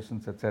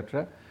mobilizations,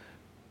 etc.,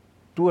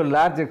 to a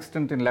large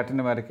extent in Latin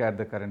America at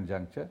the current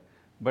juncture.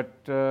 But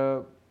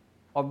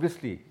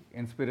obviously,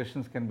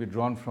 inspirations can be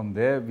drawn from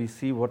there. We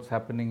see what's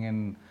happening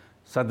in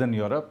Southern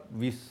Europe.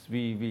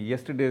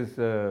 Yesterday's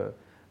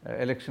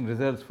election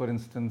results, for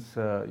instance,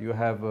 you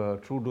have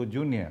Trudeau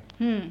Jr.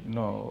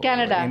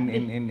 Canada.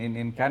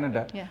 In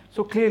Canada. Yeah.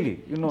 So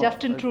clearly,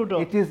 Justin Trudeau.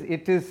 It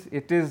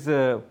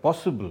is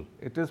possible.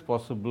 It is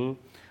possible.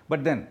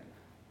 But then,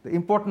 the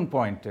important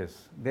point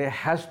is there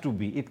has to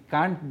be. It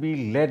can't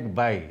be led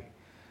by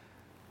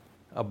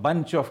a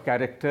bunch of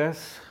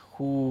characters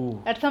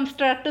who at some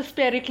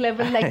stratospheric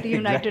level like the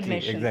United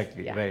Nations.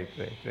 Exactly, Yeah. Right.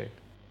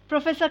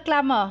 Professor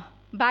Clammer,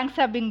 banks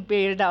are being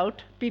bailed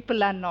out,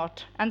 people are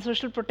not, and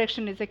social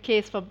protection is a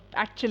case for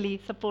actually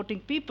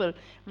supporting people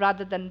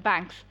rather than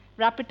banks.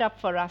 Wrap it up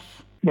for us.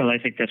 Well, I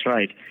think that's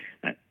right.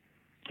 I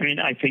mean,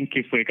 I think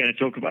if we're going to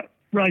talk about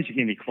rising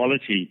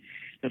inequality,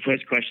 the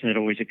first question that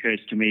always occurs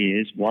to me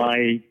is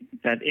why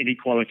that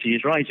inequality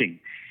is rising.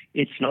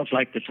 It's not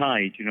like the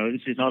tide,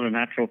 this is not a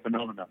natural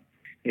phenomenon.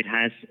 It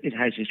has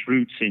its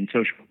roots in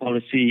social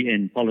policy,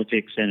 in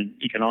politics and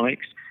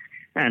economics,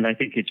 and I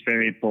think it's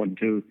very important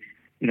to,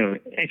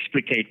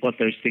 explicate what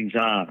those things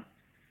are.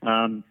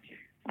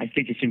 I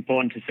think it's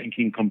important to think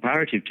in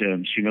comparative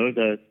terms. In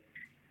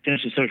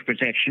terms of social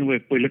protection,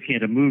 we're looking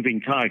at a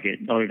moving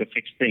target, not at a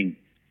fixed thing.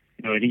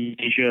 In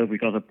Asia, we've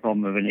got a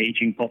problem of an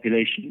aging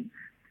population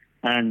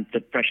and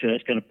the pressure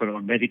that's going to put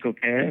on medical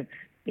care.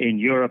 In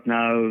Europe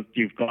now,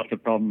 you've got the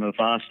problem of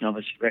vast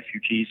numbers of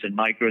refugees and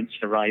migrants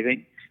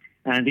arriving.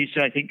 And these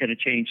are, I think, going to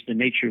change the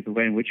nature of the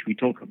way in which we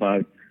talk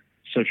about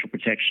social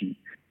protection.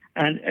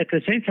 And at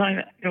the same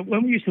time,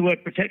 when we use the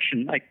word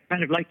protection, I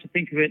kind of like to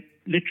think of it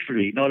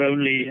literally, not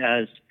only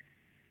as,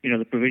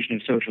 the provision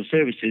of social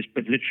services,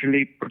 but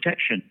literally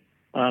protection,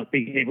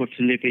 being able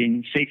to live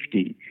in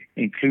safety,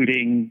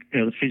 including,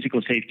 the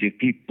physical safety of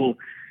people,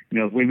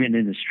 women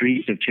in the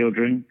streets, of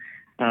children,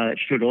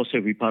 should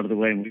also be part of the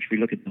way in which we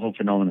look at the whole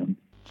phenomenon.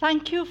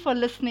 Thank you for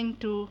listening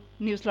to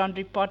News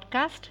Laundry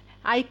podcast.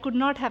 I could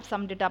not have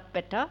summed it up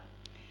better.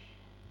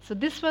 So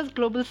this was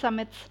Global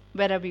Summits,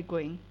 Where Are We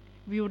Going?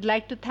 We would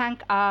like to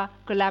thank our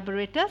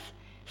collaborators,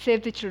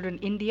 Save the Children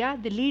India,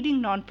 the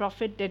leading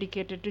non-profit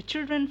dedicated to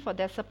children, for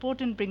their support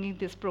in bringing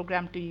this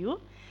program to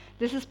you.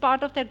 This is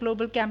part of their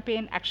global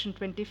campaign Action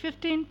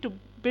 2015 to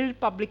build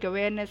public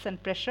awareness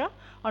and pressure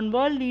on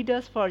world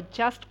leaders for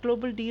just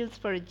global deals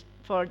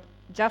for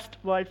just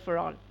world for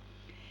all.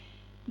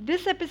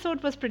 This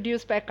episode was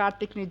produced by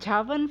Karthik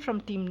Nijhavan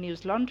from Team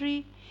News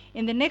Laundry.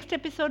 In the next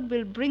episode,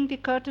 we'll bring the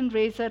curtain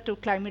raiser to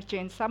Climate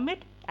Change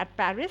Summit at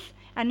Paris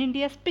and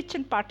India's pitch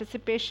and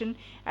participation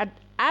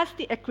as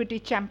the equity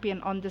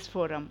champion on this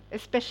forum,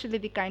 especially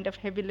the kind of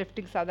heavy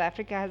lifting South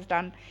Africa has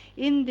done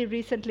in the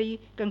recently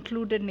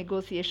concluded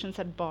negotiations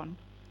at Bonn.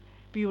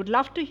 We would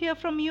love to hear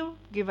from you.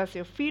 Give us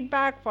your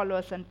feedback, follow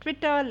us on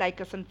Twitter, like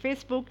us on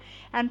Facebook,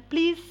 and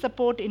please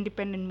support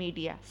independent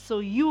media so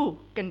you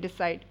can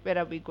decide where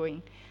are we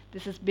going.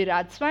 This is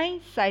Biraj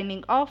Swai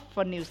signing off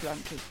for News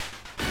Laundry.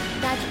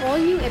 Catch all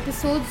new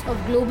episodes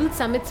of Global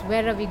Summits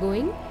Where Are We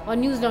Going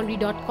on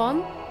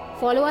newslaundry.com.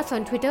 Follow us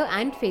on Twitter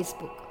and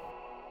Facebook.